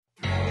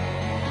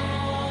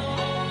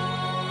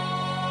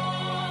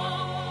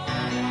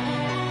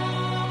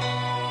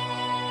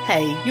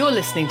Hey, you're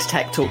listening to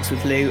Tech Talks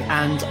with Lou,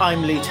 and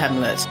I'm Lou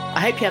Temlett. I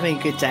hope you're having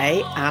a good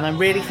day, and I'm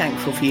really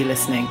thankful for you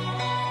listening.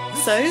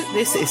 So,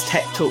 this is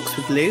Tech Talks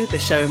with Lou, the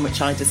show in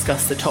which I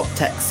discuss the top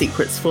tech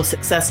secrets for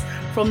success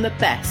from the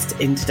best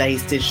in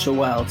today's digital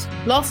world.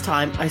 Last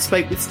time, I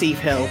spoke with Steve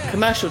Hill,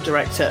 Commercial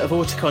Director of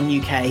Autocon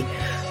UK,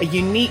 a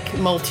unique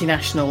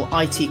multinational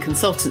IT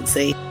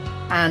consultancy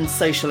and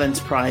social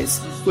enterprise,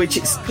 which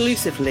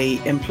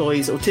exclusively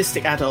employs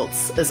autistic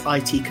adults as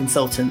IT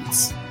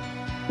consultants.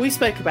 We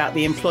spoke about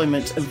the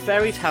employment of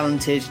very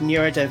talented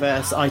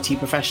neurodiverse IT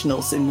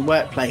professionals in the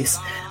workplace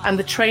and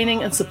the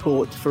training and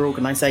support for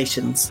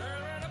organisations.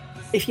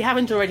 If you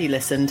haven't already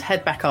listened,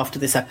 head back after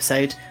this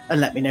episode and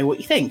let me know what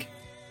you think.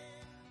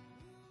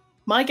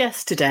 My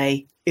guest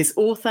today is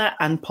author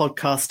and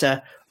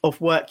podcaster of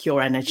Work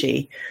Your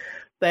Energy.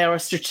 They are a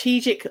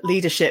strategic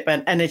leadership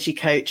and energy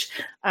coach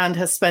and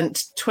has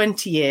spent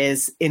 20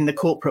 years in the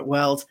corporate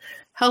world,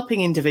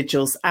 helping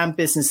individuals and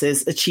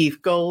businesses achieve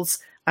goals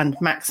and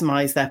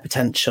maximise their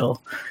potential.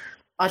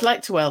 I'd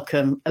like to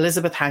welcome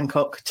Elisabeth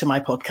Hancock to my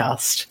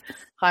podcast.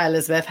 Hi,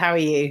 Elisabeth. How are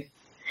you?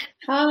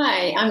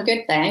 Hi, I'm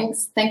good,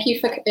 thanks. Thank you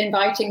for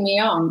inviting me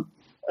on.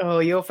 Oh,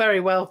 you're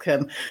very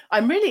welcome.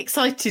 I'm really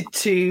excited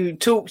to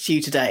talk to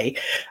you today.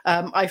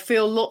 I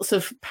feel lots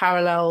of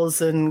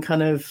parallels and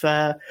kind of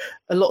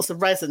lots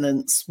of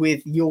resonance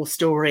with your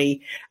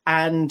story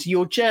and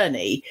your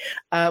journey,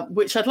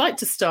 which I'd like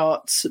to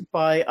start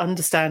by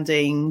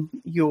understanding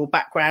your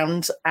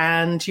background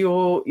and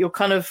your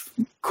kind of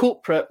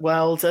corporate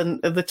world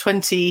and the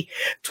 20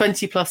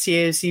 plus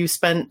years you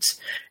spent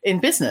in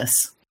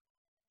business.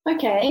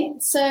 Okay,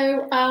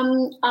 so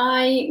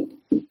I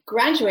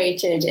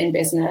graduated in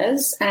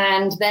business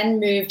and then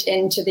moved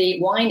into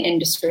the wine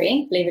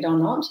industry, believe it or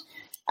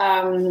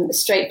not,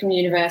 straight from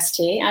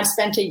university. I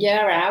spent a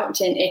year out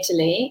in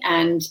Italy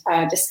and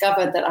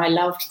discovered that I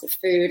loved the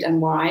food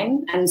and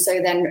wine. And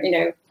so then,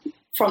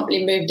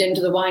 promptly moved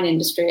into the wine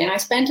industry. And I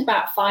spent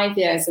about 5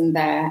 years in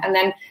there. And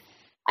then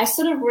I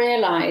sort of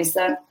realized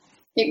that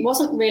it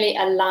wasn't really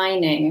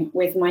aligning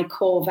with my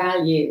core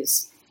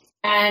values.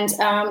 And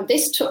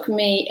this took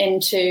me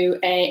into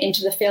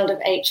the field of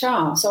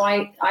HR. So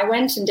I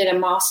went and did a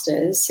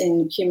master's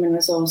in human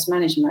resource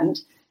management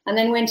and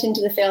then went into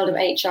the field of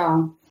HR.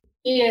 A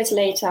few years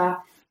later,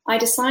 I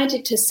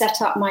decided to set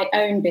up my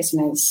own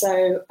business.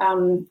 So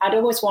I'd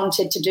always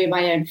wanted to do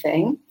my own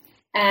thing.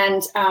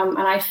 And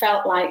I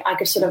felt like I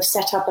could sort of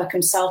set up a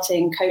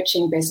consulting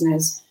coaching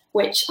business,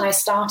 which I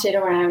started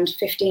around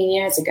 15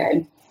 years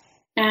ago.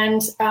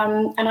 And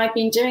I've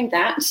been doing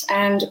that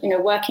and,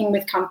 working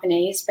with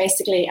companies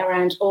basically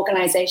around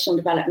organizational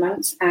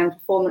development and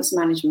performance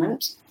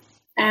management.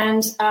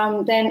 And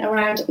then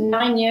around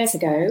 9 years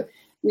ago,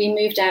 we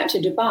moved out to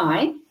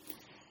Dubai.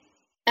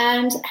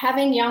 And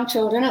having young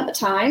children at the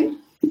time,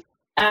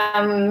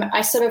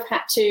 I sort of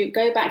had to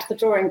go back to the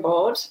drawing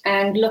board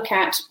and look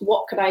at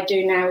what could I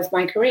do now with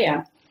my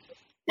career.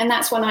 And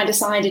that's when I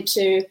decided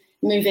to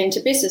move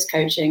into business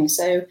coaching.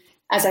 So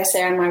as I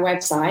say on my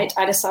website,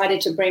 I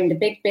decided to bring the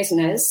big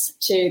business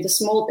to the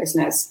small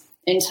business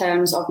in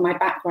terms of my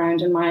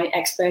background and my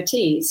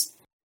expertise.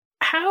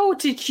 How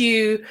did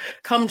you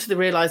come to the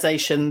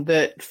realization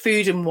that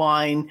food and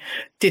wine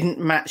didn't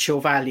match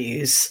your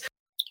values?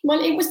 Well,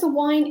 it was the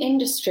wine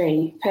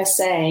industry per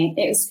se.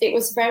 It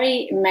was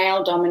very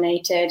male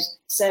dominated.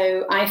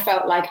 So I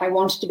felt like I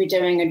wanted to be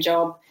doing a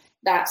job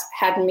that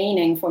had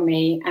meaning for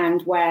me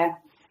and where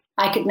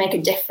I could make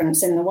a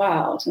difference in the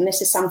world. And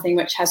this is something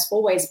which has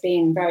always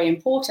been very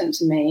important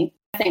to me.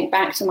 I think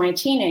back to my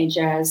teenage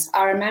years,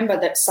 I remember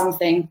that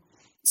something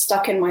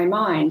stuck in my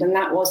mind, and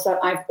that was that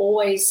I've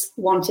always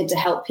wanted to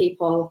help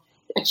people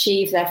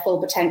achieve their full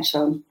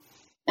potential.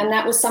 And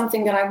that was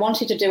something that I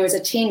wanted to do as a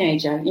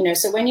teenager.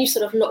 So when you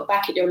sort of look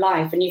back at your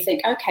life and you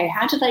think, okay,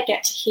 how did I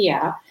get to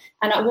here?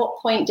 And at what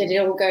point did it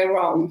all go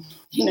wrong?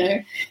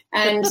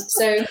 And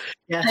so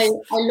yes.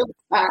 I look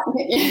back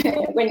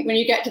when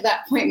you get to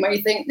that point where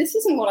you think, this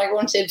isn't what I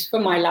wanted for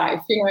my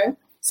life,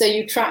 So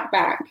you track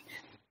back.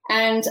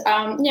 And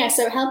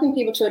so helping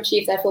people to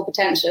achieve their full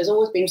potential has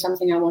always been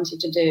something I wanted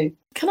to do.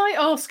 Can I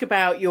ask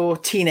about your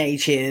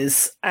teenage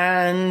years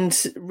and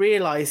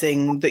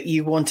realizing that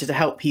you wanted to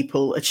help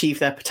people achieve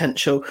their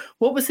potential?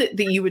 What was it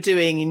that you were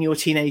doing in your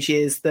teenage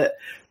years that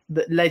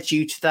led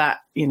you to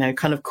that,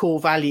 kind of core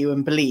value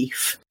and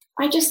belief?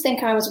 I just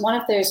think I was one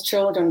of those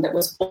children that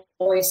was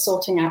always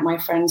sorting out my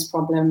friends'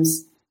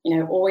 problems,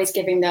 always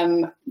giving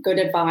them good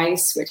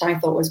advice, which I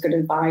thought was good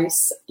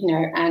advice,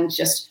 and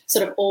just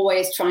sort of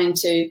always trying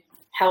to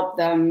help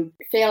them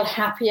feel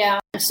happier,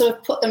 sort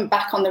of put them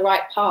back on the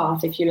right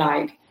path, if you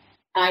like.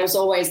 I was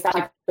always that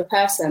type of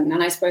person,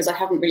 and I suppose I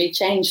haven't really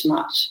changed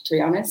much, to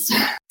be honest.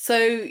 So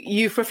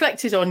you've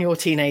reflected on your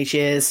teenage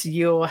years.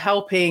 You're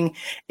helping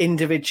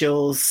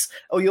individuals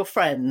or your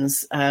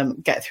friends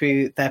get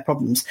through their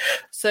problems.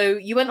 So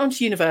you went on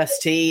to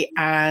university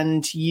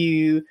and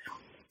you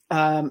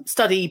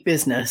study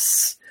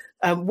business.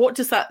 What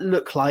does that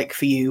look like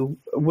for you?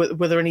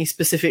 Were there any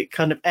specific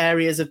kind of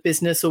areas of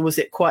business, or was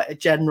it quite a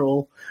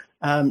general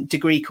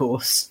degree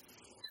course?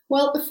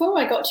 Well, before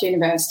I got to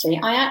university,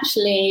 I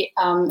actually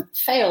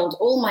failed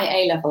all my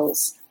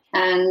A-levels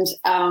and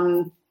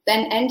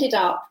then ended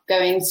up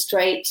going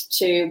straight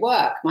to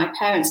work. My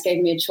parents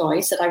gave me a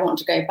choice that I want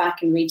to go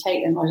back and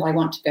retake them or I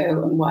want to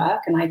go and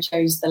work. And I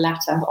chose the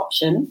latter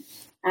option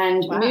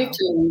and moved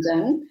to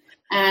London.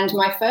 And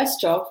my first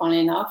job,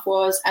 funnily enough,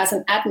 was as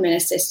an admin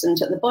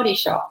assistant at the Body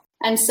Shop.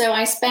 And so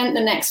I spent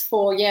the next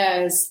 4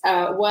 years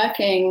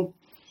working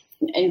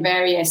in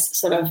various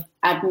sort of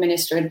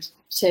administrative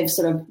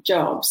sort of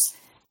jobs.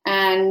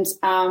 And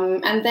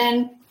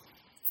then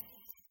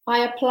I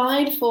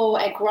applied for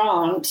a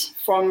grant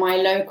from my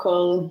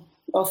local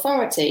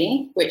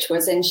authority, which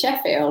was in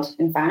Sheffield,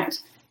 in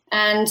fact,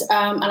 and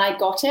I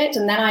got it.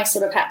 And then I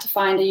sort of had to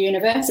find a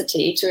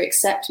university to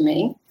accept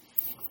me.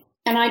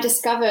 And I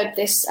discovered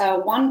this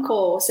one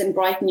course in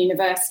Brighton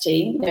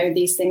University. You know,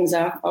 these things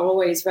are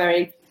always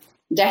very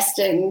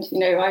destined. You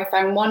know, I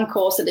found one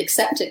course that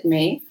accepted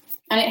me,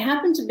 and it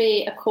happened to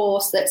be a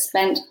course that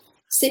spent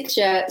 6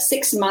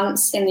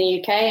 months in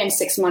the UK and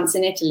 6 months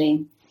in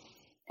Italy.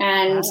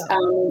 And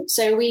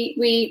so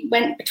we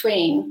went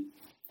between.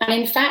 And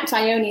in fact,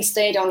 I only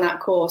stayed on that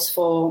course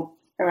for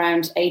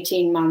around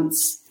 18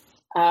 months.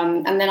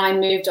 And then I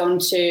moved on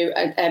to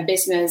a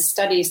business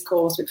studies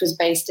course, which was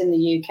based in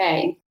the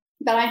UK.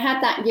 But I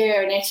had that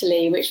year in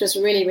Italy, which was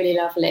really, really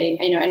lovely,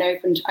 you know, and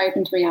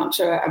opened me up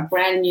to a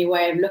brand new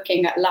way of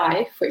looking at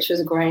life, which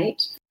was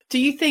great. Do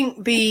you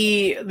think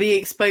the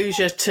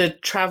exposure to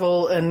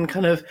travel and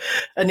kind of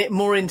a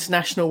more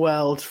international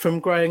world from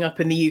growing up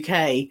in the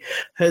UK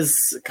has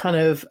kind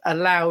of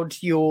allowed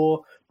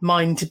your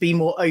mind to be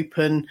more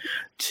open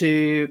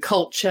to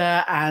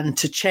culture and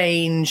to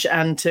change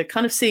and to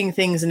kind of seeing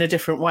things in a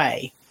different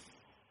way?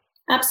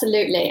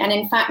 Absolutely. And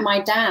in fact, my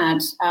dad,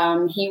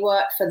 he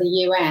worked for the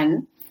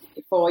UN,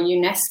 for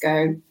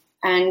UNESCO,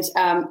 and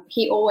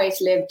he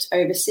always lived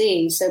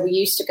overseas. So we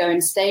used to go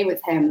and stay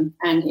with him.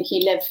 And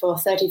he lived for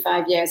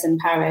 35 years in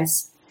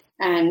Paris.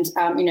 And,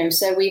 you know,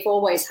 so we've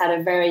always had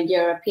a very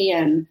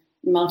European,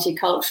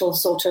 multicultural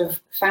sort of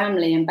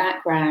family and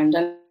background.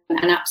 And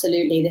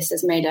absolutely, this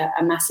has made a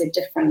massive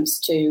difference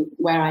to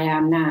where I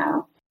am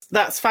now.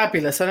 That's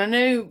fabulous. And I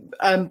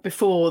know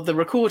before the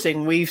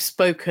recording, we've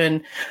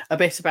spoken a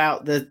bit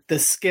about the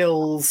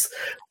skills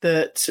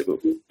that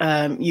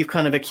you've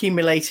kind of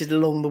accumulated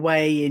along the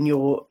way in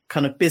your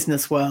kind of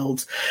business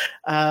world.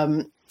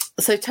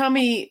 So tell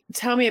me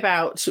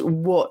about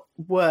what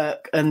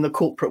work and the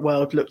corporate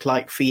world looked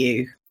like for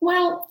you.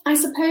 Well, I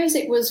suppose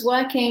it was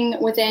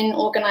working within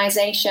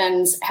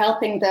organizations,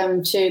 helping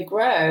them to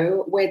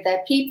grow with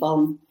their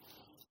people.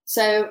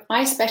 So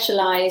I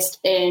specialized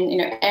in, you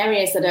know,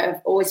 areas that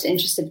have always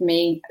interested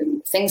me,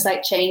 things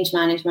like change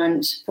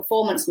management,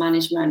 performance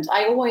management.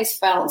 I always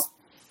felt,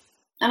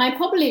 and I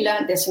probably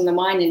learned this from the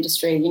wine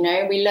industry, you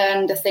know, we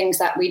learn the things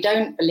that we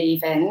don't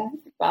believe in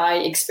by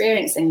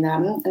experiencing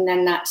them. And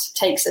then that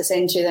takes us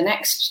into the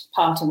next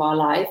part of our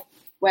life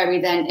where we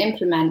then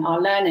implement our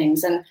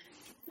learnings. And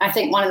I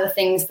think one of the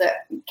things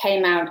that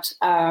came out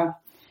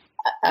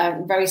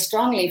very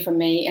strongly for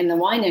me in the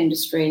wine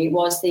industry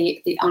was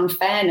the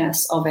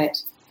unfairness of it.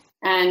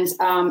 And,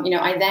 you know,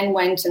 I then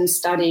went and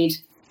studied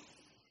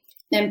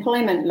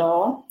employment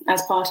law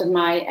as part of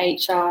my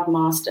HR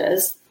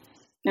master's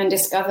and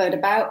discovered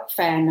about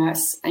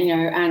fairness, you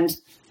know, and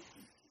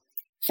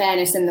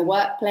fairness in the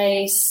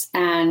workplace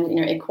and,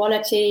 you know,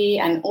 equality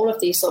and all of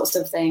these sorts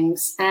of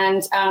things.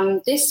 And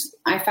this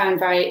I found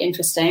very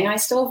interesting. I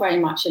still very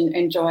much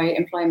enjoy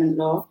employment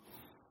law.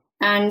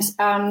 And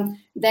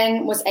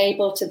then was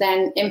able to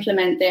then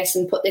implement this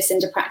and put this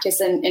into practice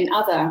in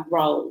other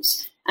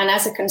roles. And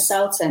as a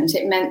consultant,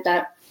 it meant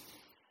that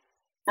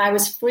I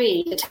was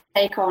free to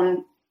take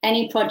on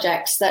any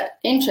projects that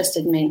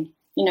interested me.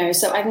 You know,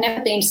 so I've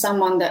never been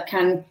someone that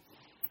can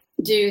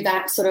do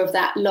that sort of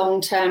that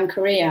long-term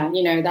career,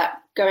 you know,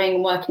 that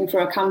going working for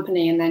a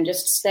company and then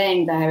just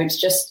staying there. It's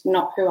just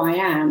not who I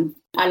am.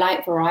 I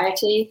like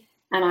variety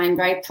and I'm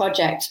very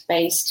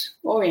project-based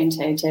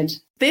orientated.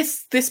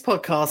 This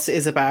podcast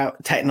is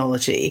about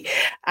technology,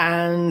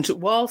 and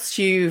whilst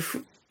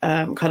you've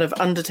kind of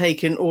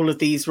undertaken all of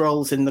these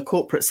roles in the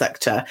corporate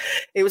sector,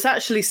 it was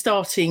actually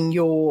starting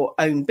your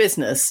own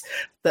business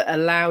that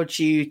allowed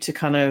you to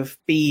kind of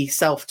be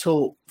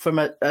self-taught from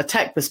a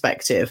tech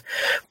perspective.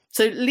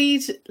 So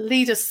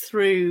lead us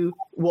through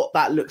what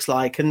that looks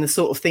like and the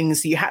sort of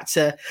things you had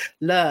to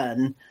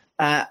learn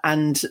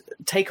and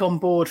take on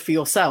board for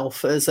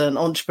yourself as an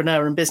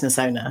entrepreneur and business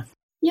owner.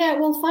 Yeah,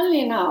 well,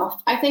 funnily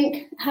enough, I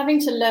think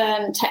having to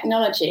learn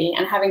technology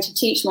and having to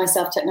teach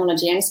myself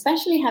technology, and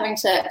especially having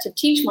to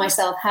teach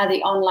myself how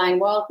the online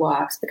world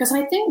works, because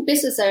I think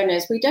business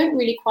owners, we don't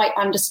really quite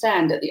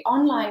understand that the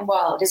online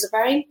world is a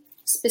very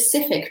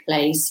specific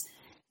place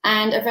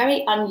and a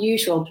very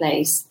unusual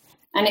place.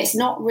 And it's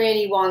not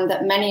really one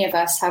that many of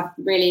us have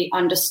really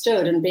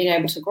understood and been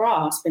able to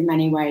grasp in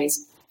many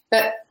ways.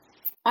 But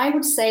I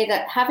would say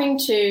that having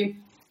to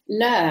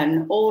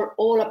learn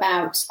all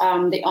about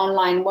the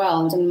online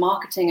world and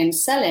marketing and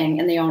selling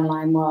in the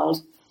online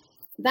world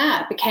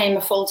that became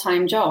a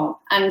full-time job.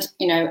 And,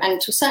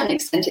 and to a certain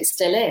extent it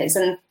still is.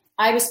 And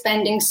I was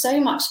spending so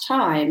much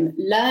time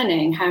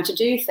learning how to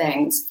do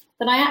things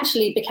that I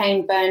actually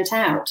became burnt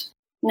out.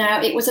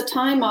 Now, it was a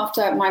time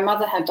after my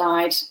mother had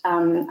died,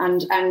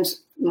 and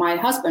my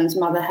husband's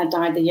mother had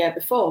died the year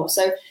before.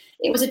 So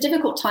it was a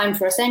difficult time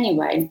for us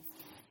anyway.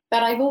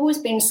 But I've always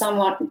been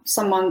someone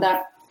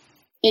that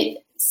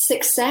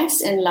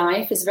success in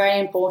life is very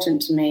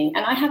important to me.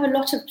 And I have a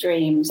lot of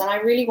dreams, and I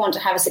really want to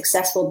have a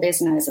successful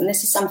business. And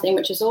this is something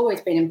which has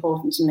always been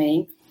important to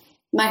me.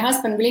 My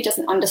husband really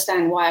doesn't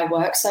understand why I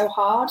work so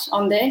hard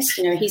on this.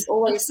 He's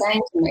always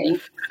saying to me,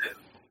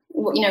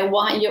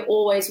 why you're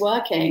always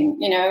working,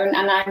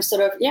 and I'm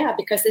sort of,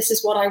 because this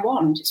is what I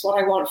want. It's what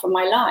I want for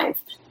my life.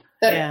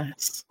 But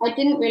I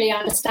didn't really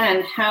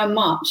understand how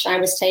much I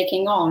was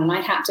taking on. And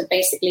I had to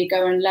basically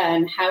go and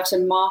learn how to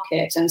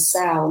market and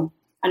sell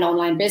an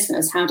online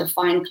business, how to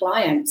find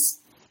clients,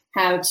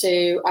 how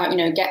to,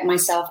 get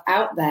myself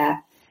out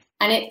there.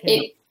 And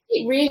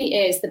it really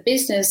is, the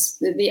business,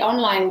 the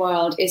online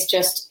world is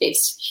just,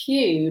 it's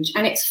huge,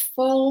 and it's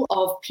full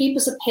of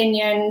people's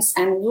opinions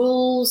and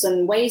rules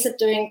and ways of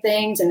doing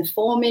things and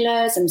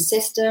formulas and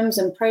systems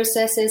and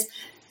processes.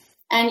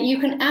 And you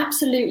can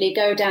absolutely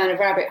go down a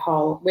rabbit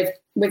hole with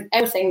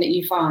everything that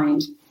you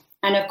find.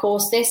 And of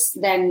course, this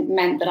then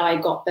meant that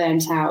I got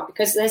burnt out,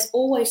 because there's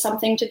always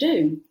something to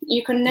do.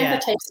 You can never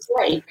take a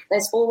break.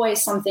 There's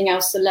always something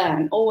else to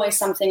learn, always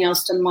something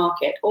else to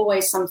market,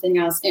 always something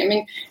else. I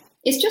mean,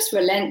 it's just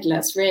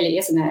relentless, really,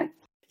 isn't it?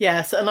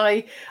 Yes, and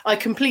I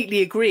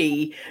completely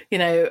agree.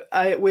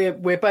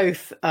 We're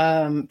both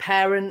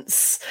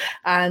parents,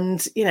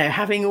 and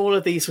having all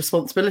of these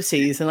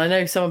responsibilities. And I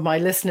know some of my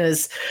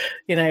listeners,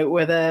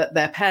 whether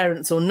they're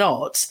parents or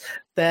not,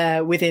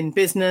 they're within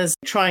business,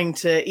 trying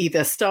to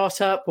either start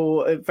up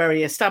or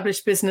very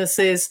established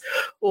businesses,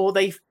 or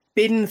they've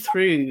been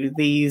through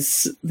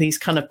these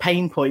kind of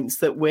pain points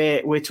that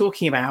we're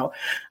talking about,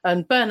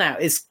 and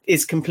burnout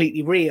is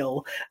completely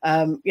real.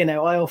 I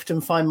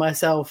often find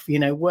myself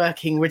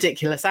working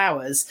ridiculous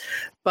hours,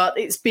 but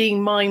it's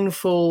being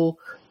mindful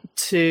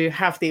to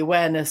have the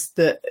awareness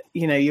that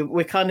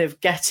we're kind of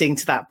getting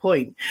to that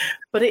point.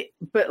 But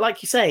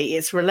like you say,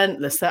 it's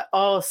relentless. There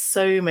are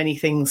so many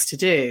things to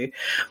do.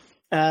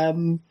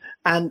 And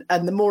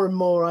the more and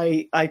more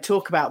I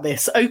talk about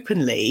this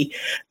openly,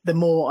 the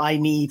more I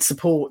need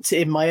support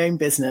in my own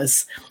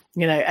business,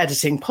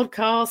 editing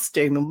podcasts,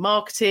 doing the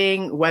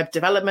marketing, web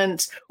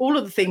development, all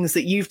of the things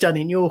that you've done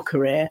in your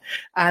career.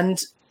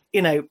 And,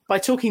 by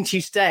talking to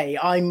you today,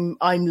 I'm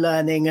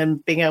learning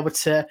and being able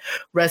to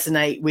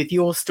resonate with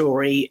your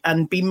story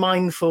and be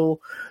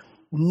mindful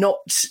not,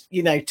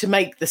 to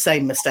make the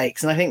same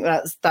mistakes. And I think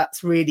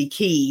that's really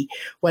key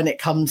when it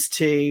comes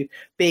to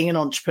being an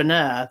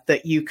entrepreneur,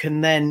 that you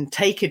can then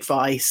take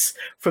advice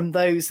from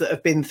those that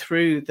have been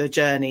through the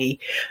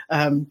journey,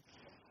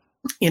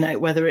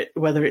 whether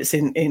it's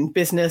in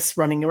business,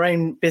 running your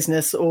own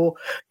business, or,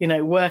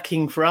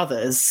 working for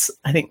others.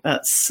 I think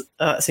that's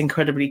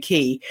incredibly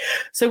key.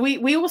 So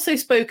we also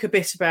spoke a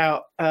bit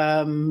about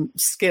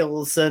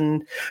skills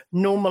and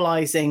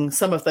normalizing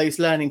some of those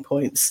learning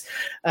points.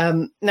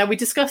 Now, we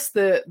discussed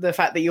the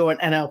fact that you're an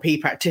NLP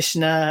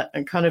practitioner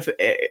and kind of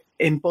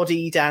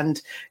embodied and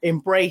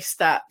embraced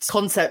that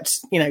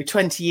concept,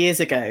 20 years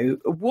ago.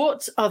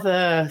 What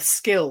other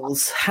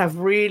skills have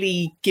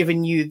really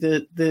given you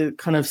the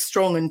kind of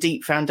strong and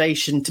deep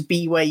foundation to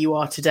be where you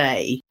are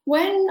today?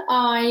 When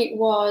I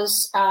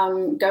was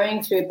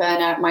going through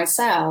burnout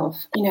myself,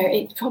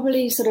 it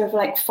probably sort of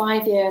like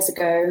 5 years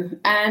ago,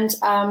 and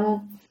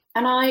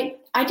I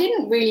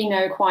didn't really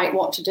know quite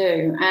what to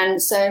do.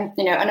 And so,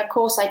 and of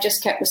course I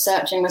just kept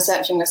researching.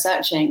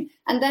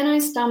 And then I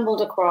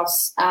stumbled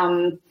across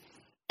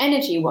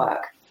energy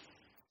work,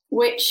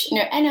 which,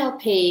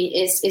 NLP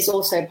is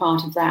also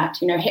part of that.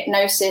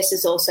 Hypnosis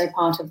is also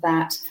part of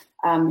that.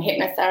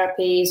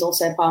 Hypnotherapy is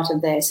also part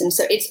of this. And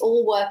so it's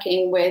all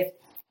working with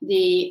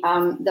the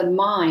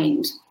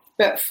mind,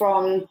 but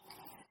from,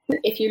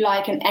 if you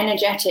like, an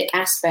energetic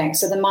aspect.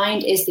 So the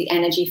mind is the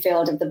energy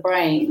field of the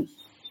brain.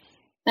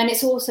 And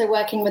it's also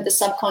working with the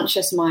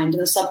subconscious mind,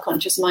 and the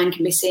subconscious mind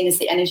can be seen as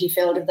the energy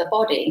field of the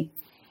body.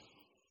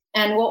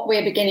 And what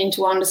we're beginning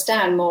to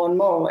understand more and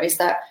more is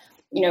that,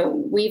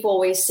 we've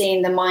always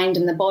seen the mind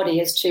and the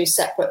body as two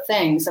separate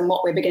things. And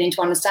what we're beginning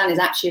to understand is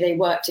actually they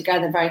work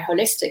together very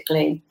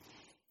holistically.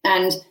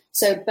 And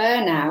so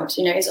burnout,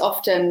 is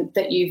often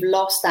that you've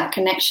lost that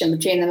connection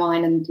between the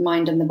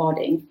mind and the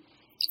body.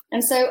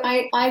 And so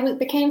I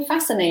became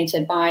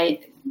fascinated by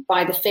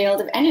the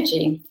field of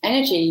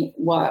energy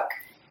work,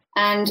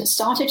 and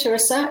started to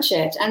research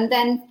it. And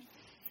then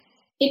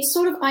it's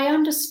sort of, I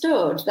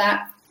understood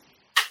that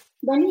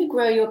when you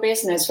grow your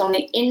business from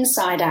the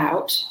inside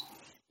out,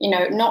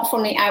 not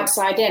from the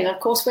outside in. Of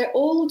course, we're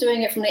all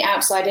doing it from the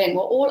outside in.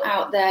 We're all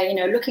out there,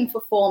 looking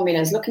for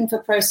formulas, looking for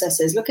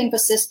processes, looking for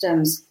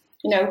systems.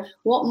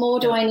 What more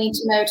do I need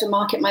to know to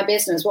market my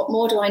business? What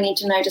more do I need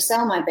to know to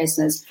sell my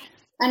business?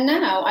 And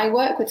now I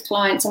work with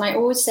clients, and I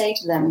always say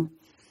to them,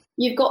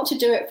 you've got to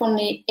do it from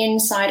the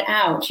inside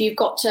out. You've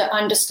got to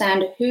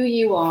understand who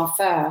you are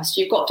first.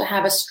 You've got to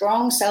have a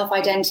strong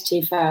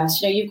self-identity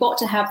first. You've got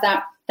to have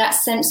that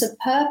sense of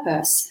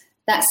purpose,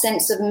 that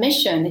sense of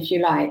mission, if you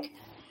like.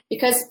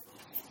 Because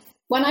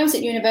when I was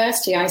at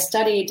university, I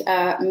studied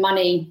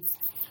money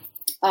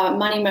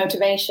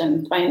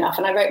motivation, funny enough,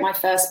 and I wrote my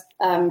first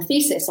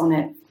thesis on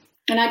it.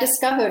 And I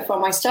discovered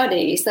from my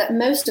studies that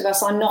most of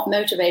us are not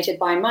motivated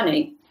by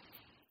money.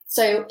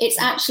 So it's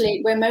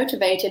actually, we're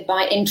motivated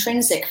by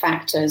intrinsic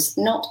factors,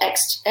 not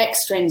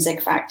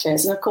extrinsic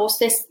factors. And of course,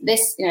 this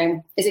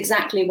is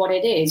exactly what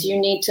it is. You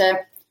need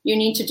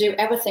to do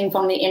everything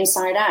from the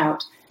inside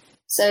out.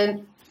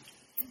 So,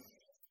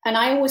 and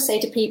I always say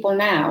to people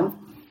now,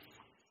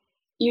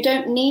 you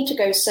don't need to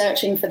go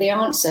searching for the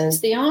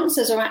answers. The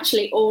answers are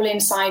actually all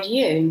inside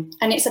you.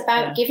 And it's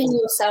about giving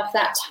yourself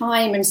that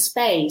time and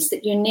space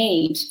that you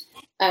need,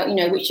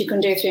 which you can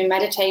do through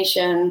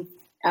meditation,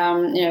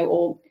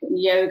 or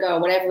yoga or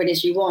whatever it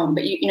is you want.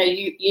 But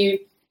you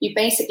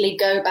basically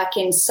go back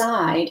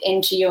inside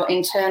into your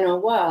internal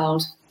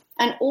world,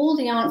 and all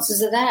the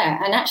answers are there.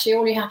 And actually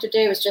all you have to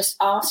do is just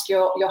ask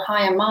your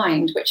higher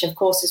mind, which of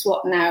course is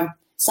what now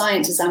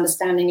science is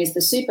understanding is the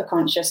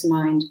superconscious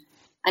mind,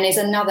 and is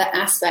another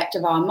aspect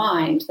of our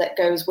mind that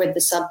goes with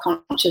the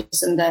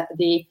subconscious and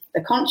the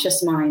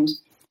conscious mind.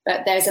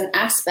 But there's an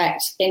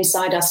aspect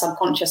inside our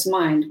subconscious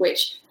mind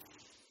which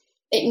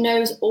it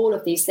knows all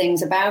of these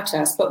things about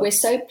us, but we're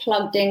so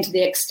plugged into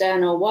the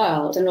external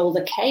world and all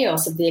the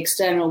chaos of the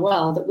external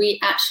world that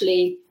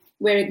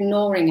we're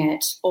ignoring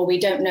it, or we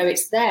don't know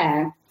it's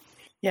there.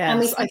 Yes, and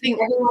we think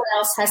everyone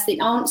else has the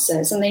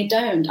answers, and they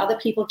don't. Other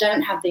people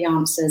don't have the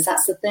answers.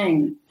 That's the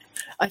thing.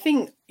 I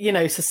think,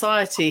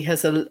 society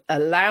has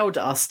allowed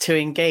us to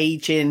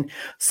engage in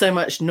so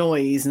much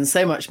noise and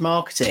so much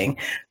marketing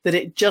that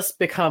it just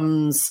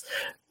becomes,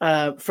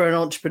 for an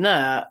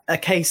entrepreneur, a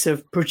case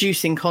of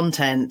producing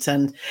content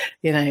and,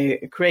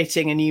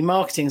 creating a new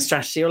marketing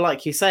strategy, or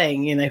like you're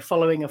saying,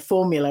 following a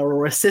formula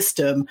or a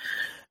system,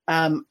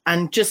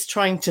 and just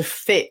trying to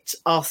fit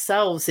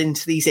ourselves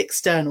into these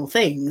external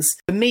things.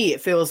 For me,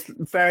 it feels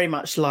very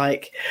much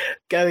like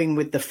going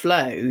with the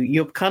flow.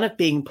 You're kind of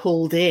being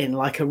pulled in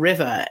like a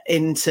river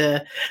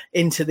into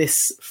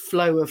this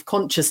flow of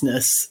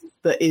consciousness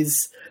that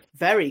is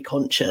very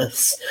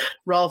conscious,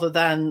 rather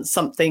than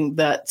something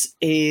that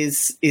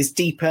is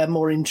deeper,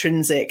 more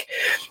intrinsic.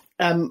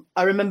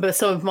 I remember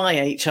some of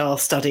my HR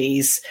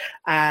studies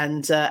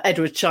and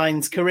Edward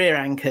Shine's Career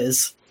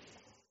Anchors.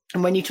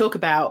 And when you talk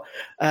about,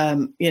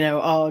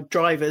 our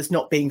drivers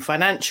not being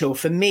financial,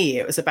 for me,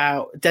 it was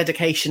about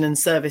dedication and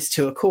service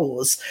to a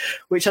cause,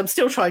 which I'm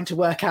still trying to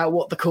work out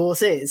what the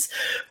cause is.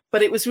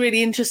 But it was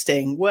really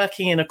interesting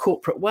working in a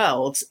corporate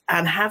world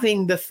and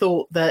having the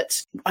thought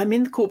that I'm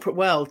in the corporate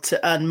world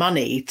to earn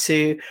money,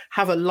 to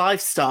have a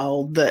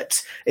lifestyle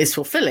that is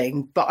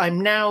fulfilling, but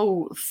I'm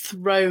now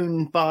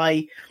thrown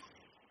by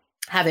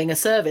having a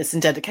service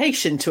and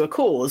dedication to a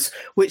cause,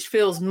 which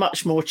feels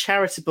much more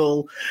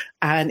charitable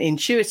and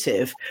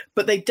intuitive,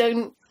 but they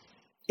don't,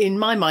 in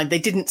my mind, they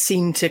didn't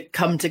seem to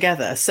come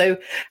together. So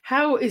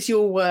how is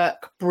your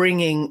work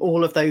bringing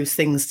all of those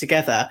things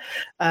together?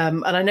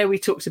 And I know we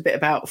talked a bit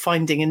about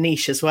finding a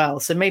niche as well.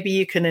 So maybe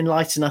you can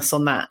enlighten us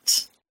on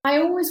that. I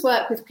always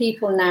work with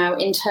people now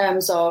in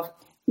terms of,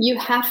 you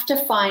have to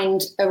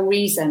find a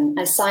reason,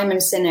 as Simon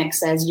Sinek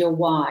says, your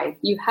why.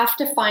 You have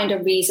to find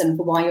a reason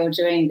for why you're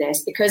doing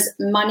this, because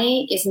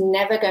money is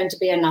never going to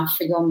be enough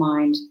for your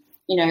mind.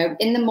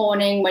 In the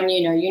morning when,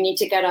 you need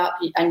to get up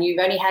and you've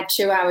only had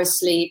 2 hours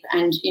sleep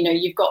and,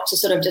 you've got to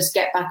sort of just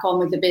get back on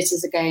with the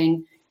business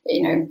again,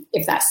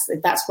 if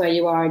that's where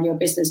you are in your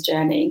business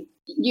journey.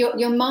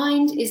 Your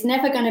mind is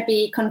never going to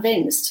be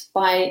convinced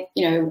by,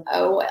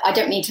 oh, I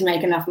don't need to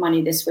make enough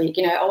money this week,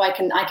 oh, I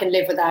can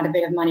live without a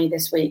bit of money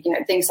this week,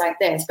 things like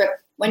this. But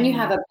when you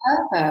have a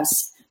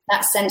purpose,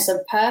 that sense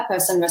of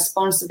purpose and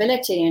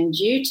responsibility and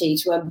duty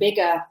to a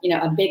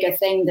bigger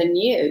thing than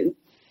you,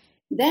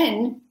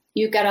 then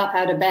you get up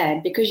out of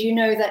bed because you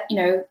know that,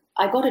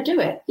 I got to do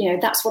it.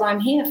 That's what I'm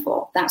here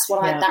for. That's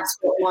what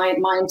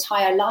my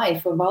entire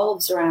life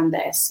revolves around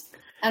this.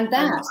 And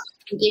that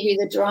can give you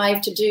the drive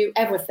to do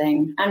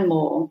everything and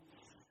more.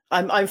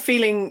 I'm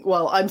feeling,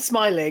 I'm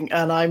smiling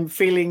and I'm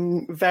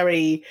feeling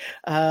very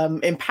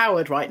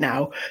empowered right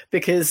now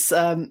because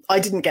I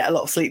didn't get a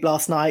lot of sleep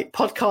last night.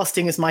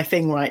 Podcasting is my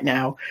thing right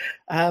now.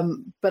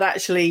 But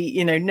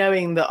actually,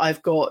 knowing that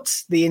I've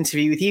got the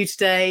interview with you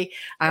today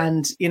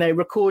and,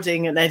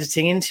 recording and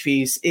editing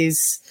interviews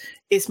is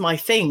my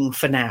thing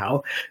for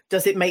now.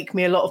 Does it make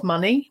me a lot of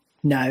money?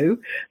 No.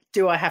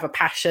 Do I have a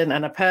passion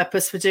and a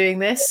purpose for doing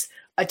this?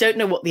 I don't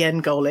know what the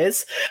end goal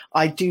is.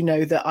 I do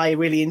know that I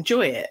really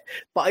enjoy it.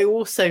 But I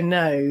also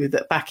know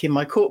that back in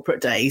my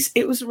corporate days,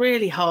 it was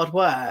really hard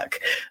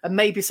work. And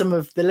maybe some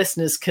of the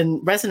listeners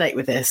can resonate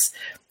with this,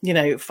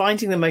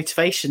 finding the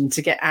motivation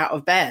to get out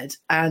of bed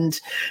and,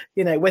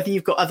 whether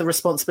you've got other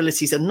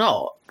responsibilities or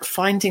not,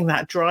 finding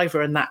that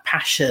driver and that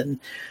passion,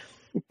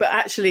 but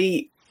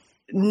actually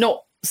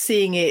not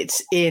seeing it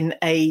in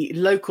a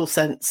local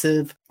sense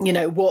of,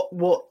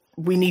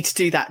 we need to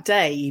do that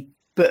day,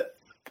 but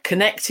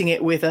connecting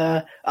it with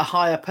a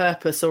higher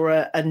purpose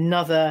or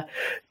another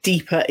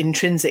deeper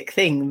intrinsic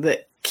thing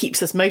that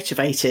keeps us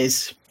motivated.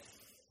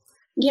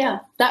 Yeah,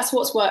 that's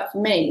what's worked for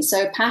me.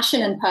 So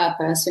passion and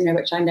purpose,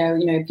 which I know,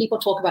 people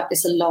talk about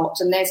this a lot.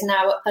 And there's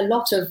now a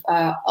lot of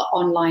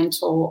online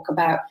talk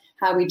about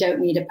how we don't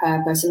need a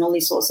purpose and all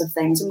these sorts of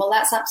things. And well,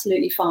 that's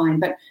absolutely fine.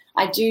 But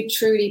I do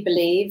truly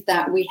believe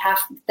that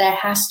there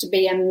has to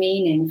be a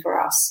meaning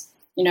for us.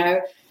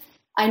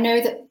 I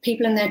know that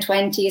people in their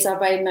 20s are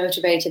very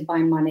motivated by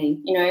money,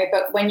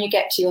 but when you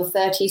get to your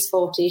 30s,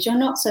 40s, you're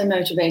not so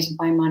motivated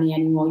by money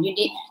anymore.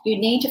 You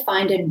need to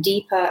find a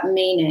deeper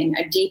meaning,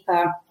 a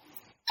deeper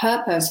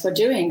purpose for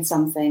doing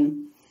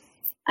something.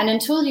 And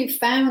until you've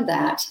found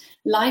that,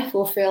 life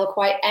will feel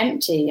quite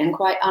empty and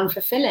quite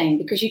unfulfilling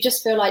because you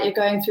just feel like you're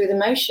going through the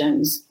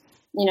motions,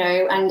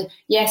 and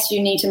yes, you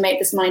need to make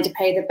this money to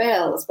pay the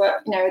bills,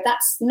 but,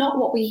 that's not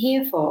what we're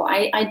here for.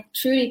 I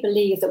truly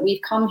believe that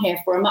we've come here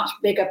for a much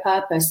bigger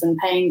purpose than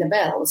paying the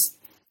bills.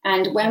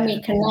 And when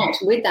we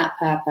connect with that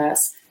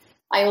purpose,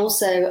 I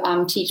also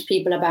teach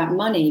people about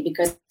money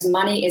because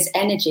money is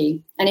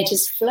energy and it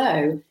is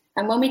flow.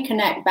 And when we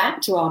connect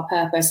back to our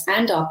purpose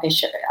and our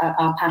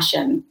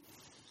passion,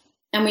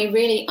 and we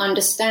really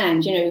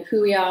understand,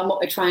 who we are and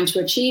what we're trying to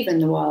achieve in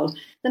the world,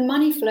 the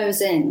money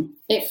flows in.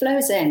 It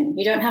flows in.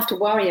 You don't have to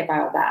worry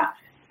about that.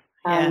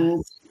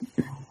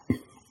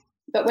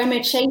 But when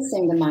we're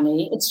chasing the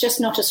money, it's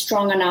just not a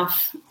strong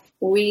enough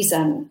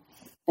reason,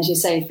 as you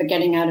say, for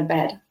getting out of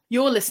bed.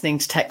 You're listening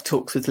to Tech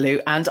Talks with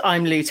Lou, and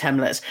I'm Lou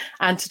Temlett.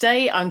 And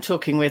today I'm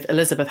talking with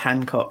Elisabeth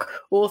Hancock,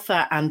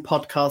 author and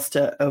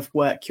podcaster of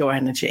Work Your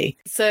Energy.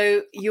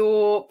 So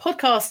your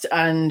podcast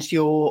and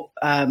your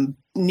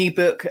new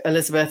book,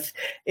 Elisabeth,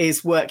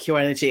 is Work Your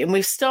Energy. And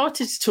we've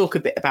started to talk a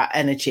bit about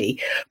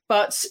energy,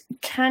 but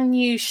can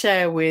you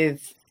share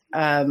with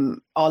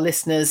our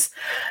listeners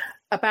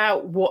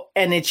about what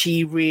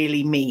energy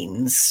really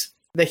means?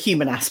 The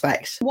human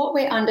aspect. What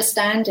we're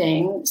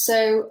understanding,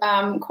 so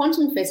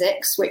quantum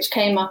physics, which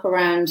came up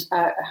around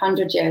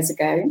 100 years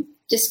ago,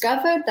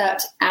 discovered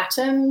that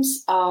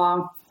atoms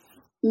are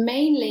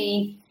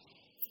mainly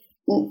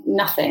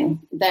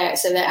nothing. They're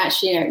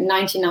actually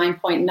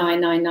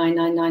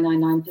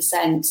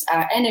 99.9999999%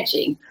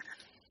 energy.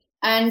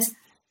 And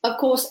of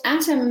course,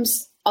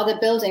 atoms are the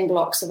building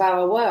blocks of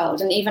our world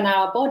and even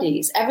our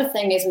bodies.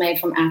 Everything is made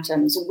from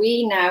atoms.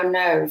 We now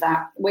know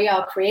that we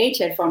are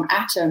created from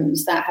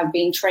atoms that have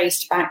been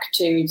traced back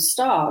to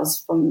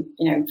stars from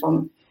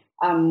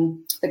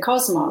the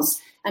cosmos.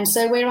 And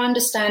so we're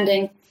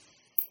understanding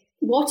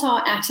what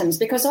are atoms,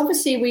 because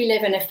obviously we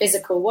live in a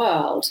physical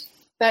world,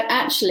 but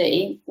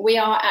actually we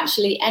are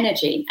actually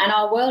energy, and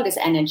our world is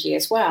energy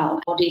as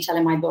well. More detail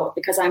in my book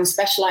because I'm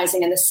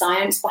specializing in the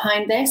science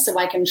behind this, so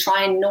I can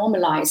try and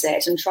normalize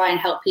it and try and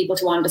help people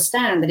to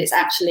understand that it's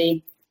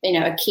actually,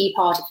 a key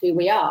part of who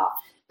we are.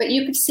 But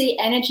you could see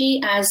energy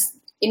as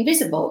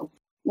invisible.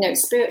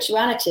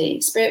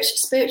 Spirituality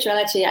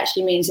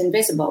actually means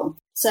invisible.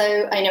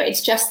 So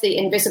it's just the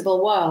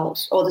invisible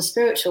world or the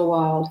spiritual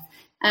world.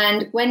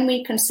 And when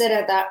we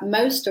consider that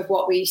most of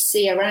what we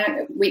see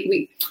around,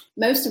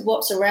 most of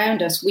what's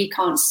around us, we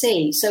can't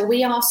see. So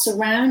we are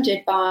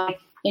surrounded by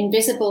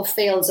invisible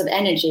fields of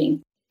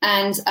energy.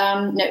 And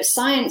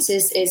science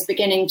is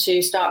beginning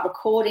to start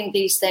recording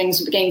these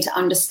things, beginning to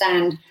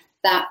understand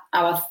that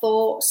our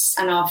thoughts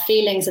and our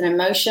feelings and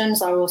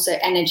emotions are also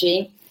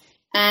energy.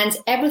 And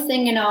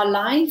everything in our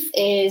life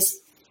is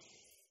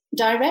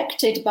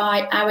directed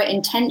by our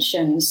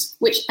intentions,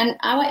 and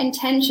our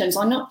intentions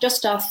are not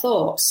just our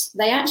thoughts.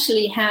 They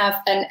actually have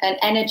an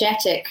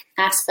energetic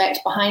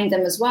aspect behind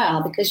them as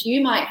well, because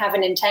you might have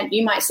an intent.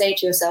 You might say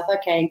to yourself,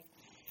 okay,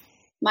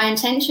 my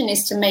intention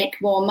is to make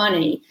more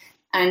money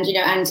and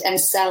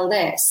sell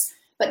this.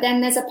 But then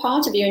there's a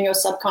part of you in your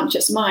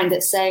subconscious mind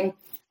that's saying,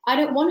 I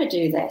don't want to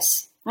do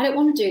this. I don't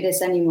want to do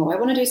this anymore. I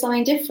want to do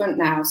something different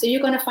now. So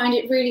you're going to find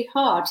it really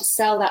hard to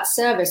sell that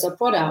service or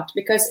product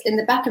because in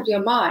the back of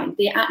your mind,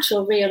 the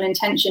actual real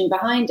intention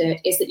behind it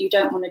is that you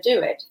don't want to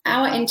do it.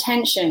 Our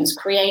intentions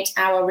create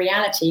our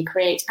reality,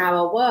 create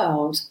our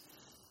world,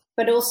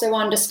 but also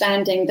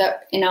understanding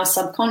that in our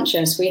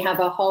subconscious, we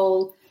have a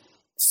whole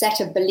set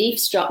of belief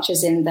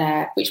structures in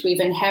there, which we've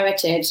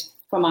inherited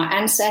from our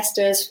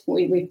ancestors,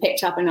 we've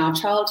picked up in our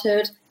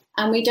childhood.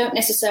 And we don't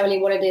necessarily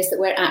what it is that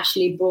we're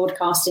actually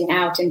broadcasting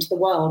out into the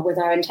world with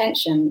our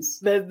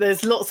intentions.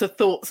 There's lots of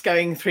thoughts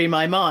going through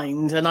my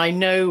mind. And I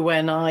know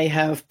when I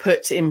have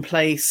put in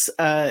place,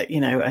 a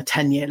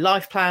 10-year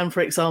life plan,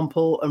 for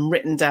example, and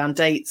written down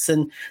dates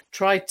and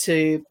tried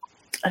to,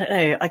 I don't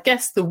know, I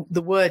guess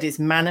the word is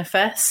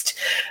manifest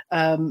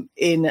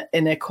in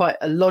a quite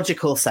a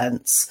logical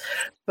sense.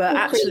 But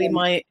actually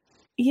my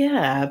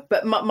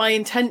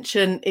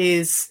intention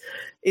is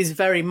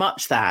very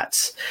much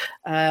that.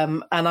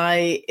 And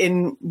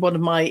in one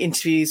of my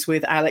interviews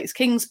with Alex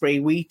Kingsbury,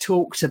 we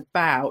talked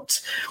about,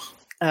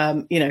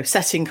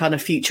 setting kind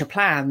of future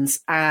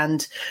plans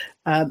and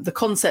the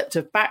concept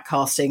of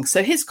backcasting.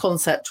 So his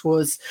concept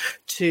was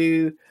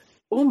to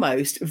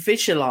almost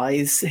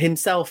visualize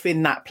himself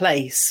in that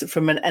place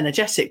from an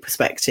energetic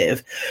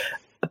perspective.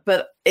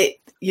 But it,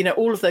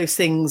 all of those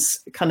things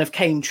kind of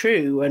came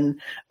true and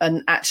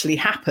actually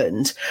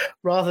happened,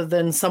 rather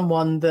than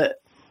someone that,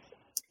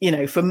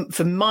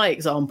 from my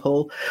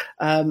example,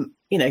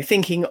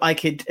 thinking I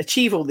could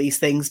achieve all these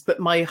things, but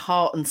my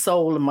heart and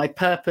soul and my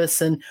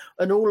purpose and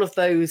all of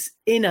those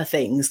inner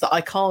things that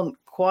I can't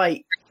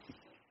quite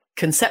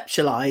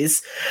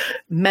conceptualize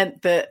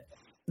meant that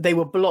they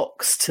were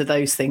blocks to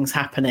those things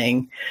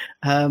happening.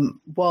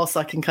 Whilst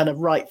I can kind of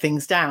write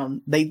things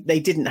down, they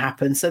didn't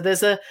happen. So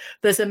there's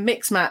a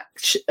mix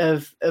match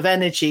of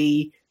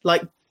energy,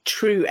 like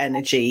true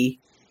energy,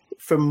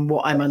 from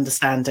what I'm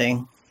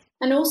understanding.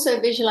 And also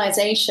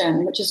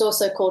visualization, which is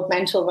also called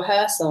mental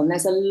rehearsal. And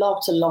there's a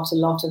lot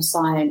of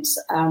science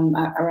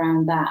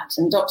around that.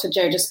 And Dr.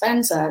 Joe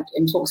Dispenza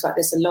talks about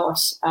this a lot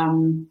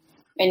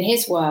in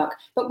his work.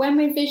 But when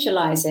we're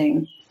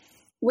visualizing,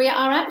 we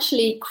are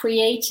actually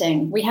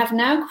creating, we have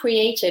now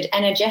created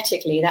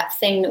energetically that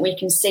thing that we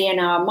can see in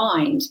our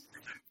mind.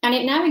 And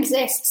it now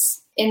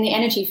exists in the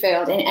energy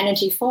field, in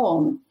energy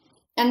form.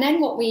 And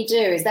then what we do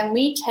is then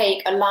we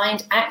take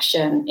aligned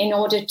action in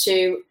order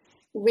to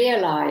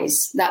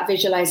realize that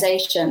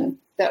visualization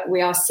that we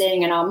are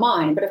seeing in our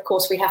mind. But of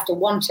course, we have to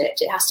want it.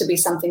 It has to be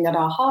something that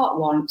our heart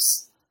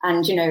wants.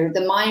 And,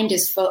 the mind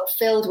is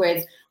filled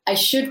with, I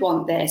should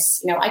want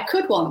this, I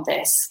could want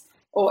this,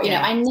 or,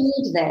 I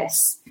need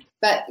this.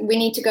 But we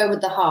need to go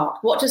with the heart.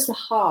 What does the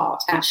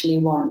heart actually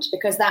want?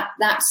 Because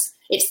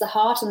it's the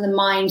heart and the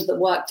mind that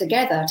work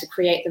together to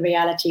create the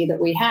reality that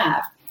we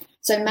have.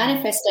 So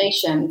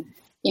manifestation,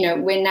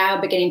 we're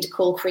now beginning to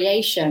call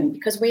creation,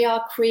 because we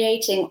are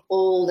creating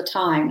all the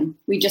time.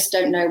 We just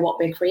don't know what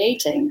we're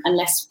creating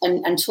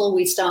until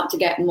we start to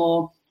get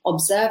more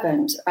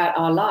observant about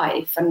our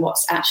life and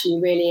what's actually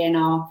really in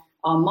our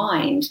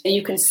mind.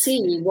 You can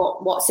see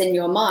what's in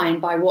your mind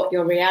by what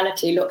your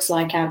reality looks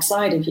like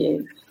outside of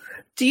you.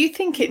 Do you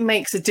think it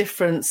makes a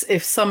difference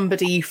if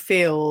somebody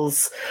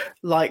feels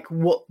like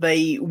what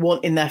they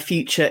want in their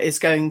future is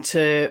going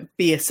to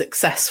be a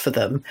success for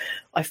them?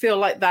 I feel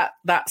like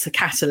that's a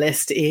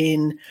catalyst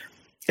in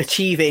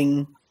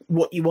achieving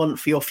what you want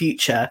for your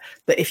future.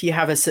 That if you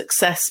have a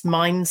success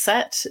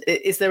mindset,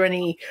 is there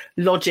any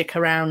logic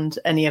around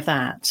any of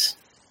that?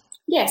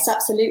 Yes,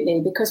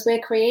 absolutely, because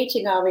we're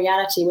creating our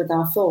reality with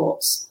our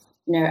thoughts.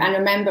 And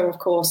remember, of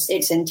course,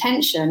 it's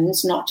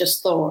intentions, not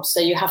just thoughts. So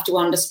you have to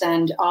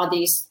understand, are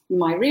these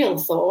my real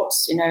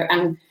thoughts?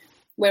 And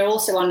we're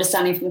also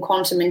understanding from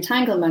quantum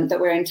entanglement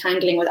that we're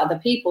entangling with other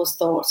people's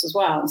thoughts as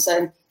well.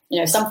 So,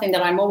 something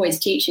that I'm always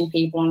teaching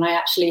people, and I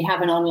actually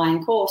have an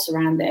online course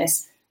around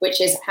this, which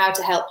is how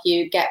to help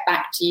you get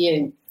back to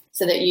you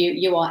so that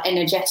you are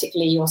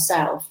energetically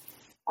yourself.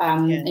 How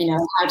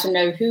to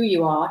know who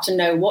you are, to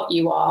know what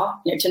you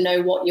are, to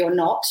know what you're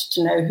not,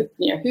 to know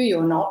who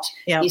you're not.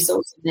 Yeah. These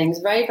sorts of things,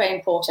 very, very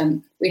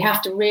important. We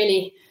have to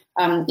really,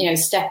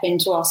 step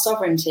into our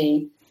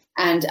sovereignty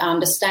and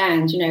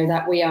understand,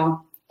 that we are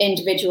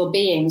individual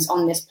beings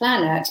on this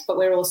planet, but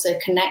we're also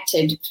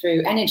connected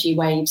through energy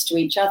waves to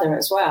each other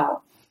as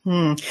well.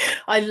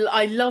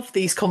 I love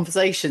these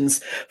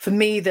conversations. For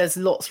me, there's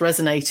lots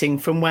resonating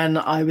from when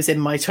I was in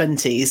my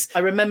 20s. I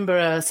remember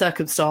a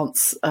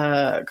circumstance,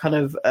 kind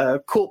of a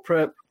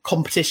corporate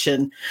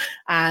competition,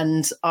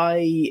 and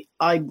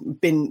I'd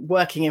been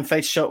working in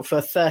Photoshop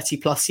for 30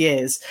 plus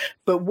years.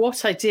 But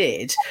what I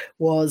did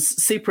was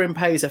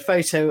superimpose a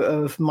photo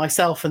of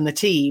myself and the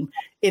team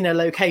in a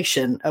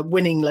location, a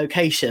winning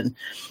location.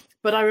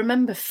 But I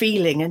remember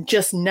feeling and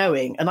just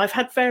knowing, and I've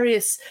had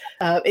various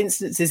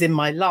instances in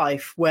my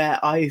life where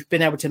I've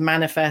been able to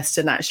manifest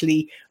and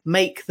actually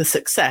make the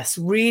success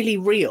really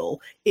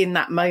real in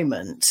that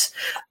moment,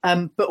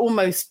 but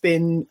almost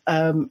been,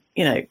 kind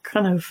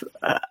of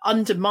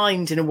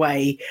undermined in a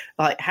way,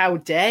 like, how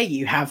dare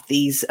you have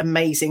these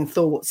amazing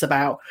thoughts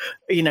about,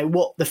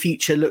 what the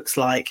future looks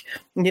like,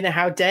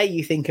 how dare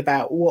you think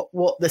about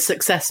what the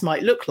success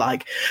might look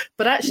like.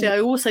 But actually,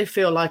 I also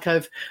feel like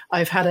I've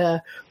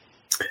had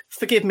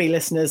forgive me,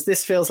 listeners,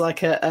 this feels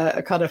like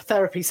a kind of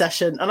therapy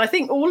session. And I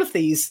think all of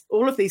these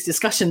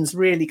discussions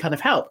really kind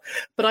of help.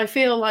 But I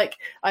feel like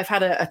I've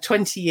had a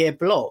 20-year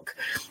block,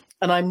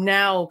 and I'm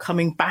now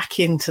coming back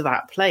into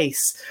that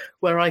place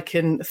where I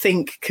can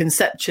think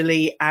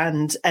conceptually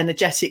and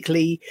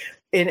energetically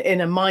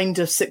in a mind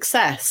of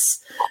success.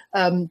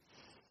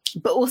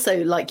 But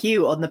also, like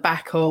you, on the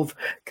back of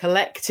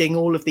collecting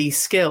all of these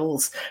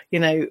skills,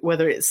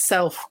 whether it's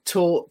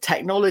self-taught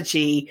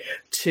technology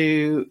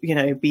to,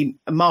 be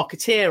a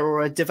marketeer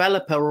or a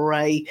developer or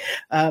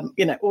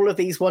all of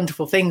these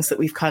wonderful things that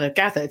we've kind of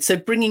gathered. So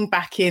bringing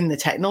back in the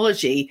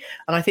technology,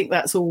 and I think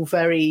that's all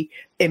very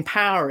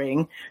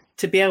empowering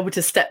to be able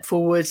to step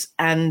forward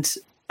and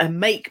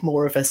make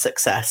more of a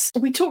success.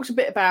 We talked a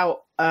bit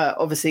about,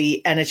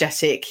 obviously,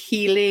 energetic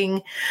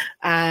healing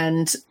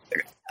and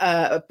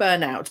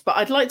burnout, but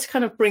I'd like to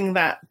kind of bring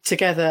that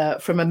together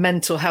from a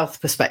mental health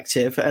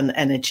perspective and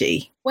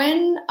energy.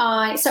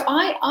 I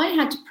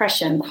had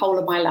depression the whole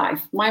of my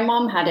life. My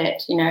mom had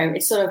it,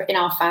 it's sort of in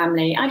our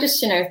family. I just,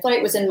 thought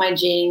it was in my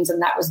genes,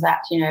 and that was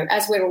that,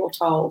 as we're all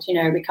told,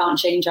 we can't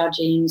change our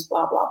genes,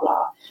 blah, blah,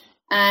 blah.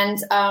 And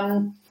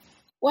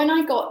when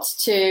I got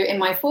in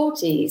my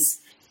 40s,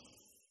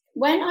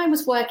 when I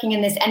was working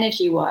in this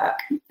energy work,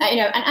 and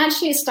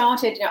actually it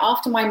started,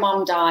 after my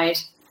mom died,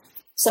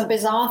 some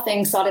bizarre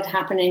things started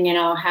happening in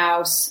our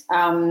house.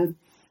 And,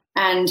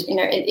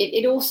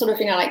 it all sort of,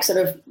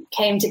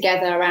 came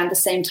together around the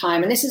same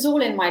time. And this is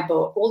all in my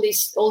book. All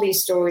these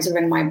stories are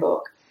in my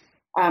book.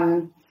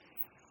 But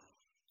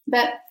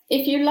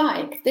if you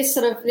like, this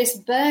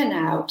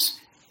burnout,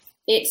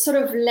 it sort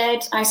of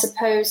led, I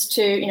suppose,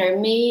 to,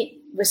 me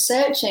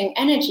researching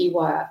energy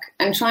work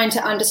and trying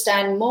to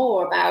understand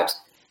more about,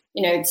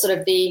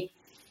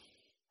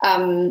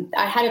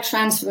 I had a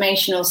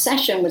transformational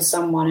session with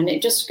someone, and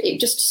it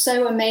just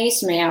so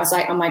amazed me. I was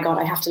like, oh my God,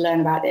 I have to learn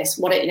about this.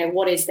 What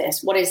is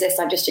this? What is this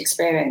I just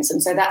experienced?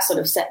 And so that sort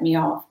of set me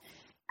off.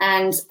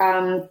 And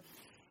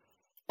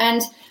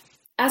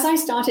as I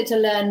started to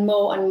learn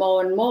more and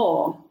more and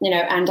more,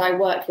 and I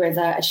worked with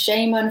a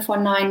shaman for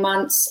 9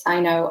 months.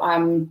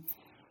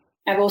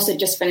 I've also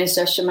just finished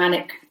a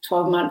shamanic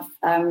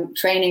 12-month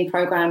training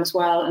program as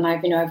well. And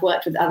I've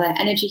worked with other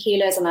energy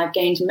healers, and I've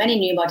gained many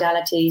new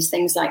modalities,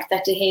 things like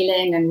theta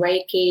healing and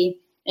Reiki,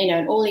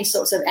 and all these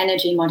sorts of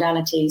energy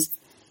modalities.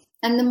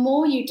 And the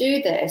more you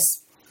do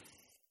this,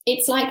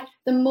 it's like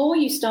the more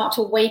you start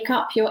to wake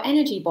up your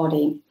energy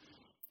body.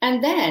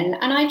 And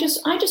I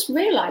just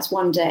realized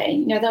one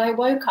day, that I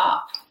woke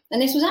up,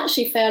 and this was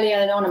actually fairly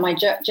early on in my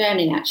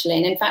journey, actually.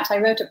 And in fact, I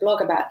wrote a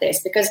blog about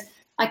this because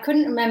I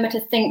couldn't remember to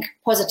think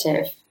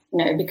positive,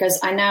 because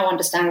I now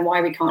understand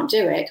why we can't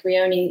do it. We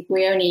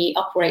only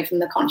operate from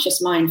the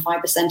conscious mind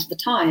 5% of the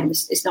time.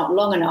 It's not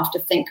long enough to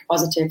think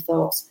positive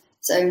thoughts.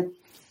 So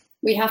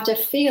we have to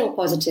feel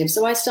positive.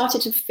 So I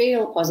started to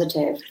feel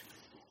positive.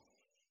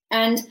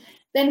 And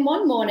then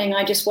one morning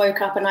I just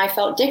woke up and I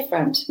felt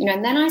different,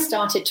 and then I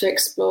started to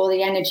explore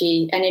the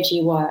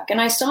energy work,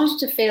 and I started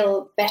to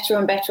feel better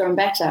and better and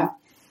better.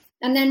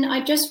 And then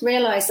I just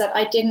realized that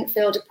I didn't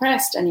feel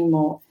depressed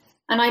anymore.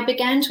 And I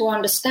began to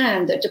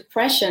understand that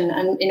depression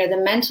and, the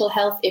mental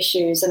health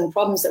issues and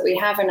problems that we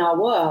have in our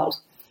world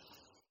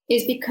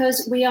is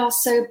because we are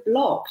so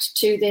blocked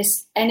to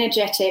this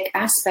energetic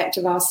aspect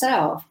of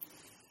ourselves.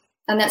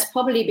 And that's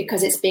probably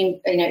because it's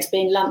being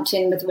lumped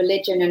in with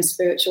religion and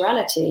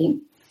spirituality.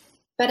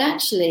 But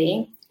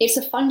actually, it's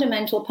a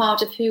fundamental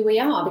part of who we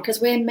are, because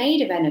we're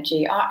made of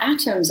energy. Our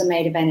atoms are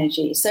made of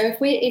energy. So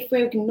if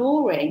we're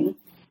ignoring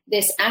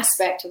this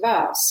aspect of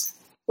us,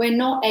 we're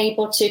not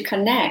able to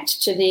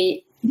connect to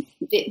the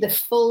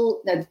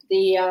full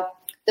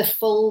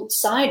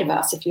side of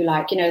us, if you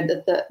like,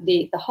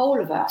 the whole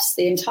of us,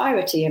 the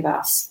entirety of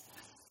us.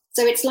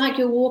 So it's like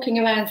you're walking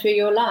around through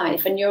your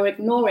life and you're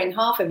ignoring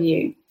half of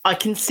you. I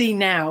can see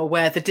now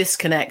where the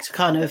disconnect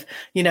kind of,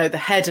 the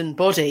head and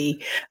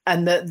body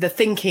and the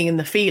thinking and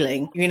the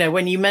feeling,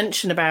 when you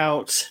mention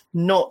about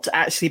not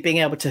actually being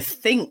able to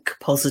think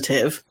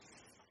positive,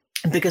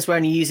 because we're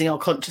only using our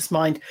conscious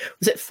mind,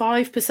 was it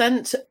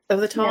 5%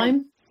 of the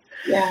time?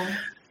 Yeah.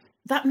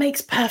 That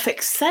makes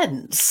perfect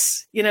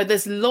sense.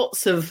 There's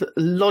lots of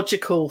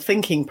logical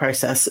thinking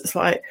process. It's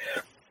like,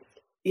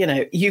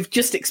 you've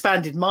just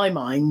expanded my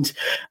mind,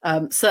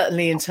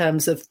 certainly in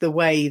terms of the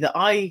way that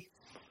I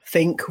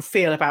think or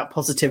feel about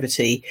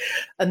positivity,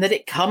 and that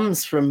it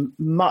comes from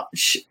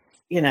much,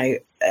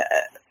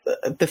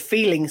 the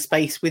feeling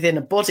space within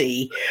a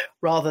body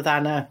rather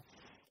than a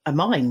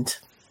mind.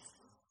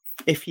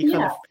 If you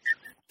kind of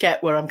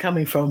get where I'm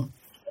coming from.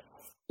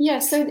 Yeah,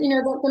 so,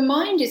 the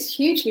mind is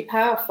hugely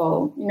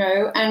powerful,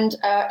 and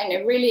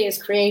it really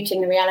is creating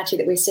the reality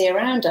that we see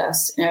around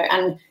us,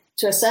 and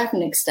to a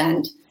certain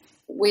extent,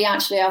 we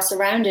actually are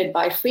surrounded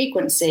by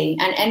frequency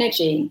and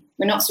energy.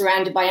 We're not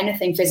surrounded by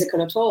anything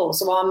physical at all.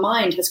 So our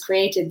mind has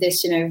created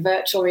this,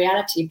 virtual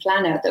reality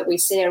planet that we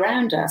see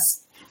around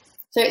us.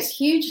 So it's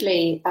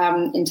hugely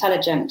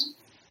intelligent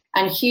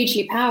and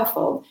hugely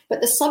powerful. But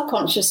the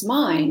subconscious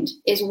mind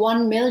is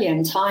 1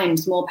 million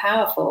times more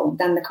powerful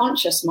than the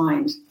conscious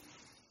mind.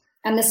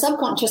 And the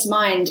subconscious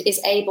mind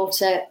is able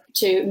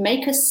to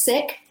make us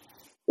sick,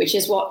 which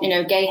is what,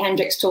 Gay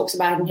Hendricks talks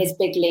about in his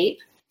Big Leap.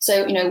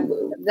 So,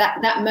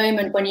 that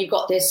moment when you've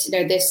got this,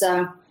 this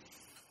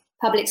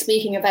public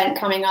speaking event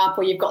coming up,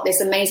 or you've got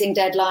this amazing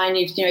deadline,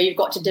 you've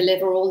got to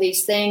deliver all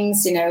these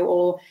things,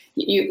 or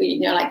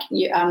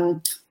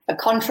a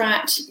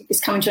contract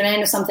is coming to an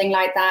end or something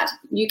like that,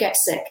 you get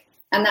sick.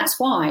 And that's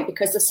why,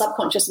 because the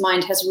subconscious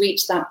mind has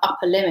reached that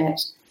upper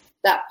limit,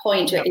 that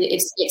point where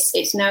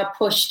it's now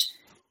pushed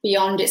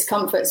beyond its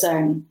comfort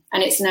zone,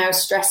 and it's now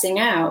stressing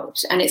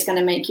out, and it's going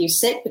to make you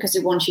sick because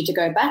it wants you to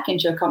go back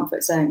into your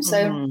comfort zone. So,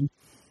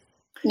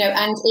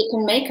 and it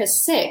can make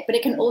us sick, but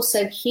it can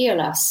also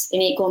heal us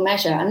in equal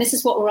measure. And this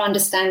is what we're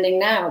understanding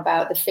now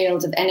about the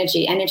field of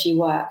energy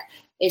work,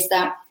 is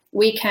that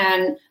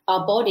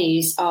our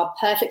bodies are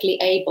perfectly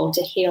able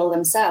to heal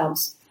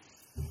themselves.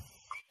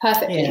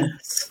 Perfectly.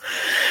 Yes.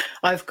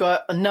 I've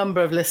got a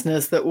number of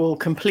listeners that will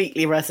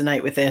completely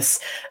resonate with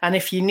this. And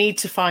if you need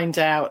to find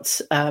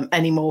out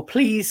any more,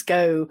 please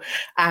go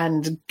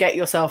and get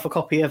yourself a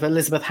copy of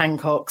Elisabeth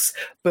Hancock's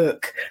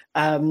book,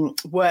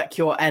 Work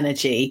Your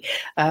Energy.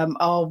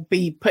 I'll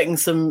be putting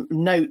some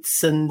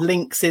notes and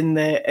links in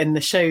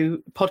the show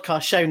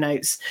podcast show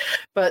notes.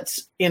 But,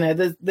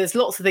 there's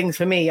lots of things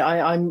for me.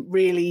 I'm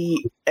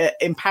really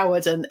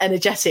empowered and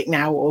energetic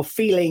now, or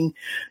feeling,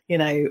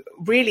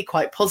 really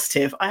quite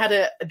positive. I had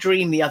a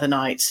dream the other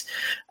night,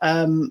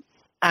 and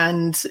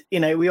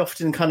we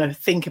often kind of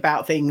think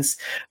about things,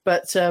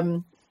 but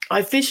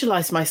I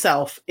visualized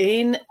myself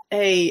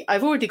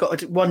I've already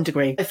got 1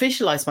 degree. I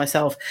visualized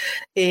myself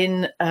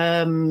in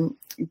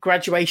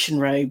graduation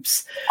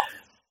robes,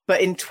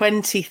 but in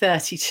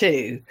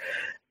 2032.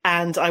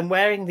 And I'm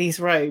wearing these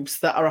robes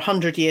that are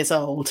 100 years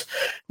old.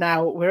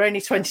 Now, we're only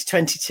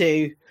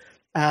 2022.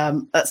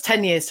 That's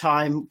 10 years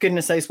time,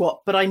 goodness knows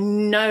what. But I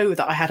know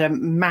that I had a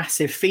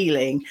massive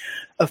feeling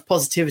of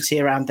positivity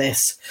around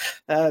this.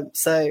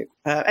 So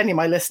any of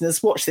my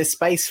listeners, watch this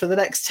space for the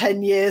next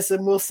 10 years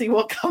and we'll see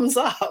what comes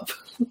up.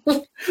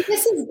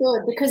 This is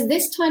good, because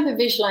this type of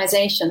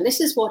visualization, this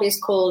is what is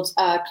called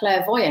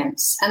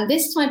clairvoyance. And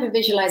this type of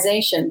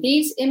visualization,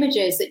 these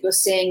images that you're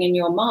seeing in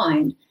your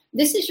mind,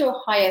 this is your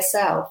higher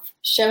self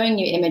showing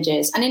you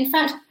images. And in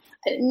fact,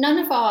 none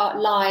of our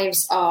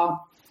lives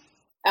are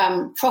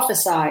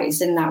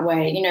prophesized in that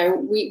way.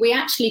 We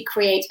actually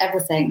create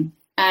everything.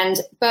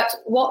 But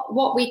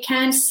what we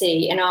can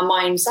see in our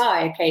mind's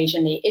eye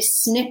occasionally is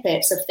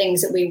snippets of things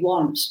that we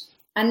want.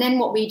 And then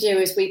what we do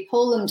is we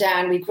pull them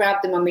down, we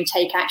grab them, and we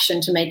take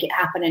action to make it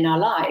happen in our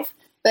life.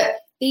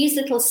 But these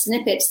little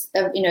snippets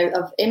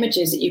of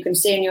images that you can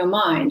see in your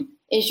mind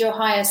is your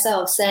higher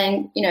self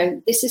saying,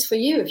 this is for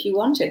you. If you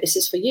want it, this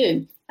is for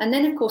you. And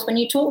then, of course, when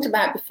you talked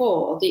about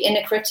before, the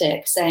inner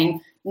critic saying,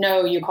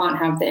 no, you can't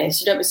have this.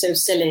 You don't be so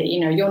silly.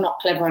 You're not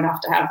clever enough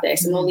to have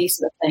this, and all these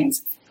sort of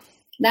things.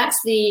 That's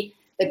the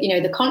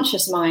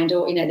conscious mind,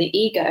 or, the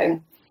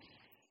ego,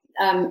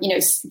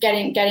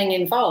 getting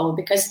involved,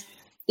 because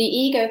the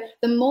ego,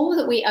 the more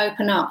that we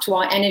open up to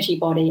our energy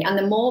body and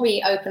the more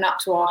we open up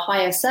to our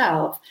higher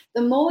self,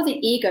 the more the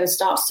ego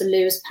starts to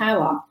lose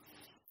power.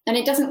 And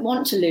it doesn't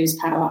want to lose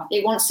power.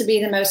 It wants to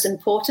be the most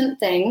important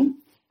thing,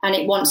 and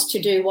it wants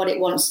to do what it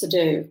wants to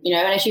do. And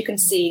as you can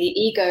see, the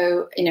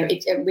ego,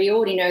 we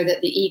already know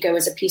that the ego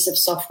is a piece of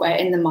software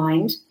in the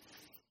mind.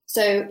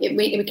 So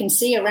we can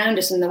see around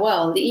us in the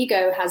world, the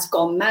ego has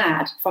gone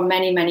mad for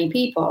many, many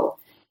people,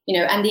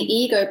 and the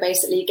ego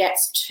basically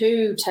gets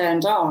too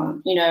turned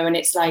on, and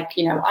it's like,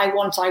 I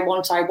want,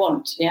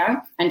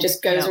 and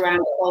just goes around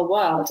the whole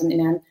world.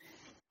 And,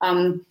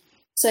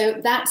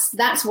 so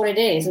that's what it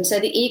is. And so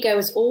the ego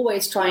is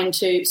always trying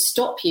to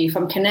stop you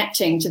from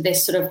connecting to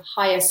this sort of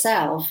higher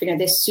self,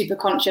 this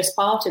superconscious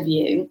part of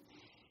you,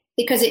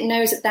 because it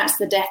knows that that's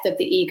the death of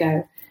the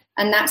ego.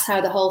 And that's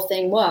how the whole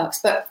thing works.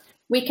 But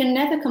we can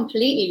never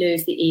completely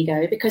lose the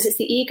ego, because it's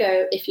the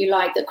ego, if you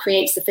like, that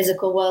creates the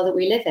physical world that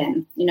we live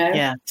in,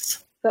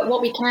 Yes. But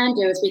what we can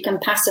do is we can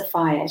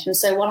pacify it. And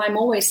so what I'm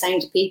always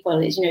saying to people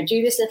is,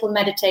 do this little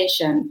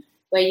meditation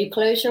where you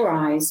close your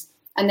eyes,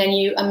 and then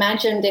you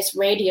imagine this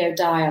radio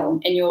dial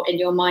in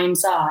your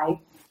mind's eye,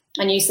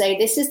 and you say,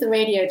 this is the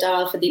radio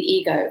dial for the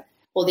ego,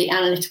 or the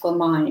analytical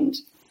mind.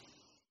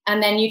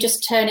 And then you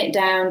just turn it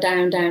down,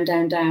 down, down,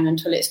 down, down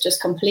until it's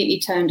just completely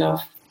turned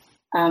off.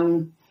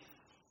 And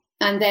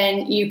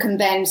then you can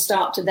then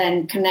start to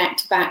then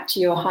connect back to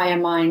your higher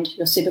mind,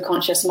 your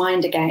superconscious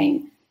mind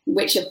again,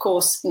 which of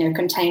course,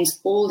 contains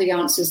all the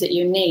answers that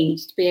you need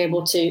to be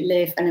able to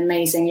live an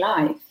amazing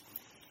life.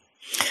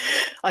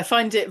 I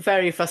find it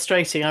very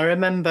frustrating. I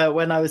remember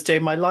when I was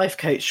doing my life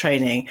coach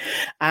training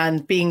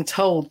and being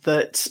told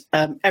that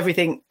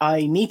everything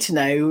I need to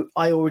know,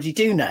 I already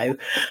do know. And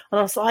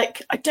I was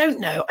like, I don't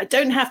know. I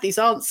don't have these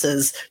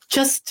answers.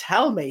 Just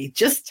tell me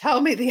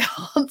the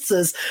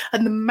answers,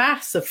 and the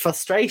mass of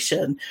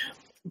frustration.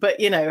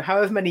 But,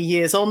 however many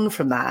years on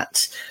from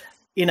that,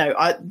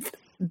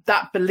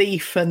 that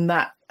belief and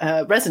that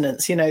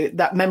resonance,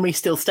 that memory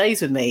still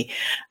stays with me.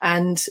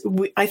 And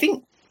I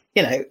think,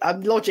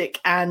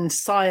 logic and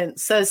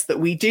science says that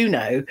we do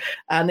know,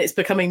 and it's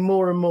becoming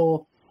more and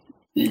more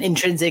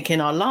intrinsic in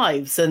our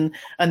lives and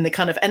the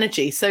kind of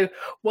energy. So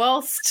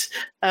whilst,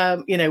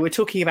 we're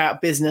talking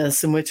about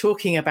business and we're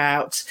talking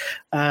about,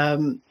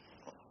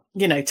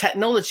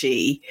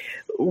 technology,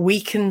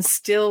 we can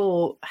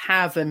still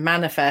have and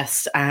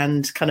manifest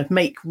and kind of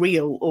make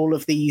real all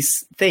of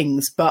these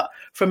things, but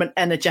from an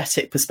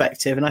energetic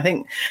perspective. And I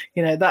think,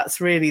 that's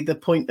really the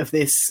point of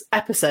this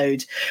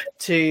episode,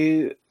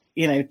 to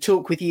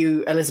talk with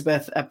you,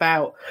 Elisabeth,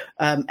 about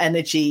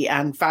energy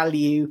and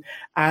value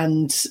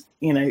and,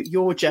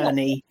 your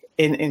journey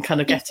in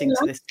kind of getting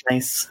to this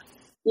place.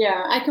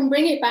 Yeah, I can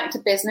bring it back to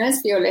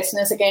business for your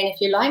listeners again, if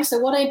you like. So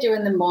what I do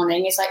in the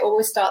morning is I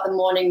always start the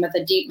morning with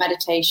a deep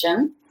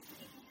meditation.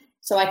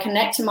 So I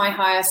connect to my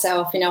higher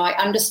self. I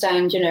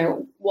understand,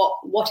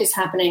 what is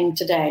happening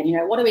today.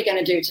 What are we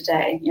going to do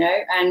today?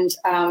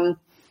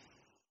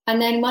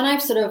 And then when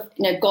I've sort of,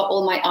 got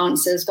all my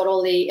answers, got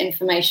all the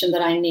information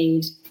that I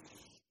need,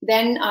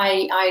 then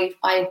I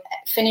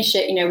finish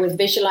it, with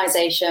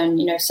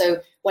visualization.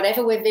 So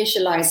whatever we're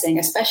visualizing,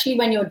 especially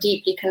when you're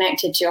deeply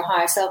connected to your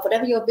higher self,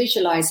 whatever you're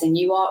visualizing,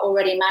 you are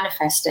already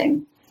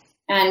manifesting.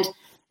 And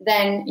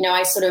then,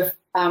 I sort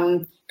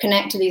of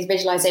connect to these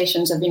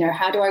visualizations of,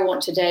 how do I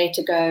want today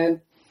to go?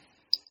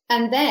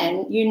 And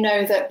then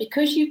that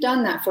because you've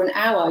done that for an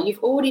hour,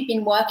 you've already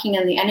been working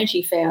in the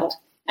energy field,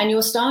 and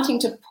you're starting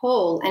to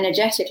pull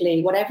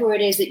energetically whatever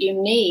it is that you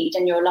need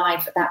in your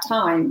life at that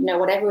time,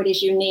 whatever it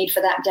is you need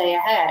for that day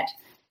ahead.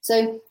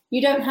 So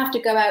you don't have to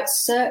go out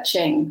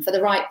searching for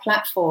the right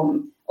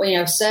platform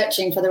or,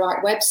 searching for the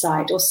right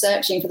website or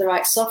searching for the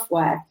right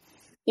software.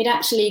 It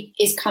actually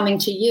is coming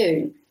to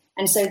you.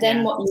 And so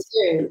then what you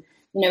do,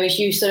 is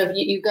you sort of,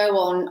 you go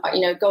on,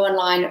 go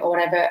online or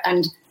whatever,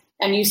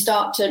 and you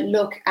start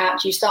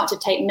to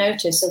take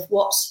notice of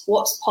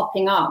what's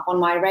popping up on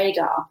my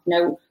radar,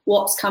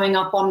 what's coming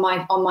up on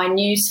my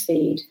news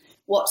feed,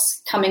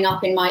 what's coming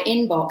up in my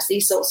inbox,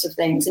 these sorts of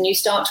things. And you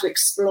start to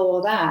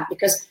explore that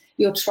because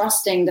you're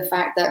trusting the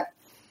fact that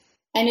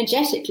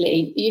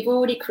energetically you've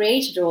already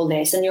created all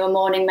this in your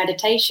morning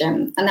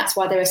meditation. And that's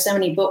why there are so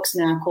many books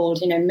now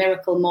called,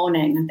 Miracle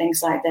Morning and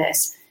things like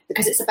this,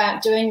 because it's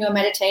about doing your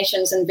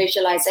meditations and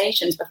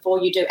visualizations before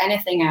you do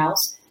anything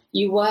else.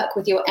 You work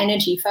with your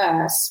energy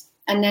first,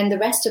 and then the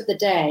rest of the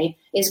day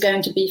is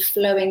going to be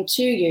flowing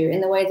to you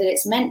in the way that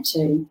it's meant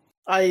to.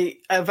 I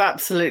have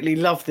absolutely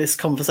loved this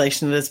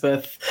conversation,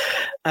 Elisabeth.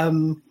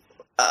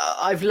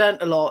 I've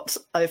learnt a lot.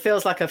 It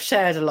feels like I've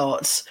shared a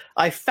lot.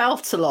 I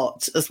felt a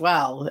lot as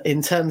well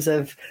in terms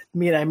of,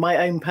 my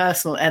own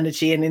personal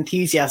energy and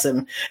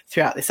enthusiasm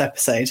throughout this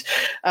episode.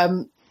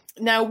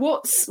 Now,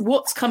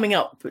 what's coming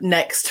up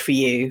next for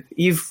you?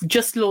 You've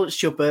just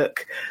launched your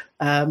book.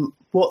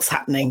 What's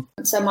happening?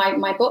 So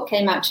my book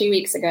came out 2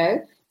 weeks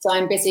ago, so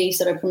I'm busy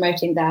sort of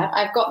promoting that.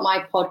 I've got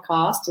my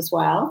podcast as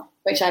well,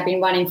 which I've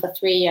been running for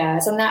 3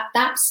 years, and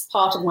that's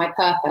part of my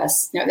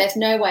purpose. There's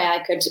no way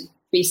I could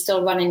be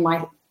still running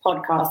my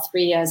podcast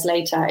 3 years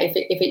later if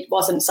it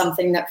wasn't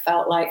something that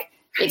felt like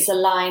it's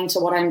aligned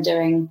to what I'm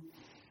doing.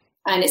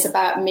 And it's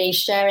about me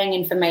sharing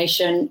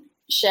information,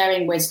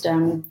 sharing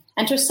wisdom,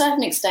 and to a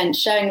certain extent,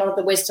 sharing a lot of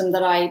the wisdom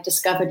that I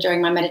discovered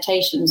during my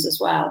meditations as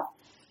well.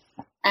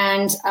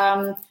 And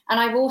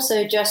I've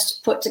also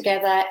just put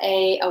together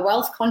a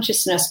wealth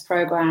consciousness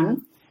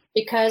program,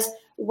 because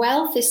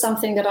wealth is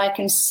something that I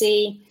can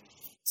see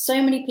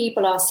so many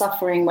people are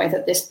suffering with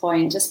at this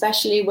point,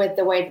 especially with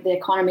the way that the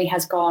economy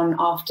has gone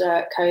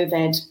after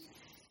COVID.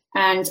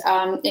 And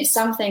it's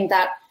something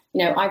that,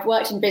 I've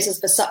worked in business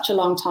for such a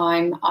long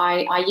time.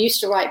 I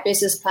used to write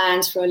business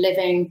plans for a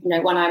living,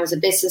 when I was a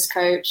business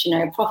coach,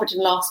 profit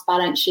and loss,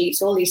 balance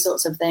sheets, all these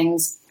sorts of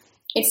things.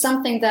 It's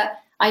something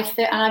that I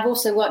feel, and I've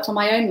also worked on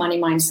my own money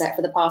mindset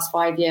for the past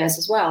 5 years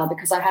as well,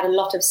 because I had a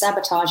lot of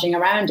sabotaging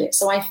around it.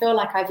 So I feel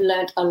like I've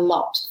learned a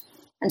lot.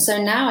 And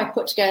so now I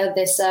put together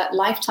this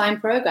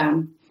lifetime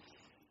program.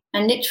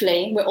 And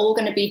literally, we're all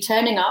going to be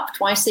turning up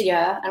twice a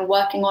year and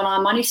working on our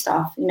money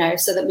stuff,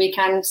 so that we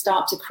can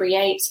start to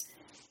create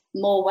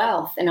more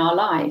wealth in our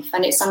life.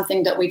 And it's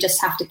something that we just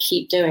have to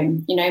keep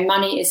doing.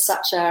 Money is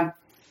such a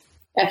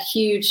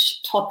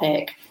huge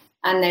topic,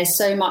 and there's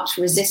so much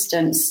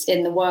resistance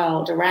in the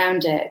world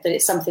around it that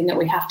it's something that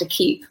we have to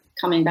keep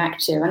coming back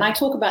to. And I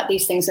talk about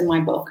these things in my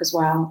book as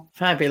well.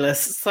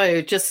 Fabulous.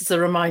 So just as a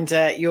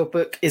reminder, your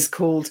book is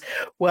called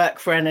Work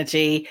for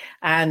Energy.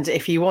 And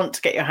if you want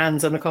to get your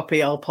hands on a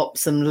copy, I'll pop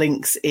some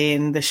links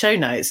in the show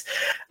notes.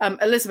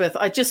 Elisabeth,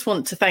 I just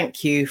want to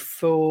thank you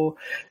for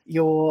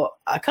your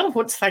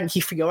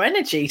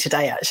energy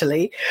today,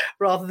 actually,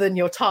 rather than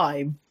your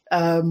time,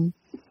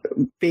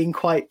 being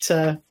quite,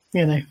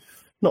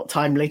 not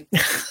timely,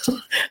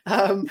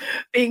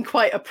 being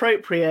quite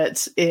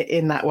appropriate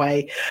in that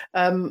way.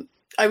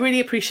 I really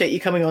appreciate you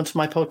coming onto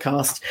my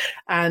podcast,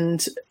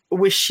 and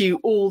wish you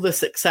all the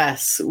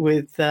success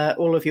with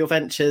all of your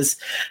ventures.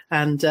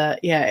 And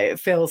it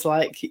feels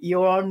like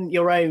you're on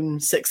your own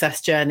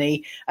success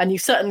journey, and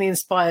you've certainly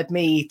inspired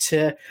me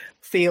to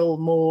feel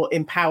more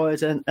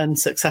empowered and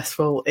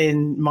successful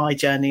in my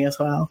journey as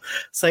well.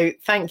 So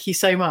thank you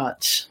so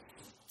much.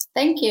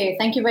 Thank you.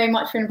 Thank you very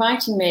much for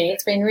inviting me.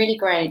 It's been really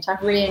great.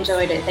 I've really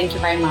enjoyed it. Thank you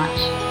very much.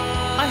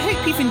 I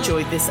hope you've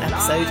enjoyed this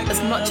episode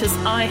as much as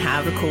I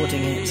have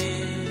recording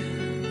it.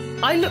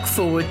 I look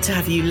forward to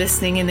have you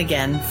listening in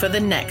again for the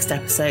next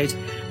episode.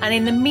 And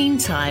in the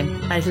meantime,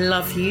 I'd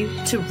love you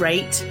to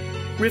rate,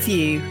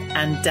 review,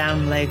 and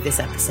download this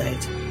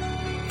episode.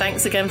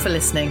 Thanks again for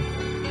listening.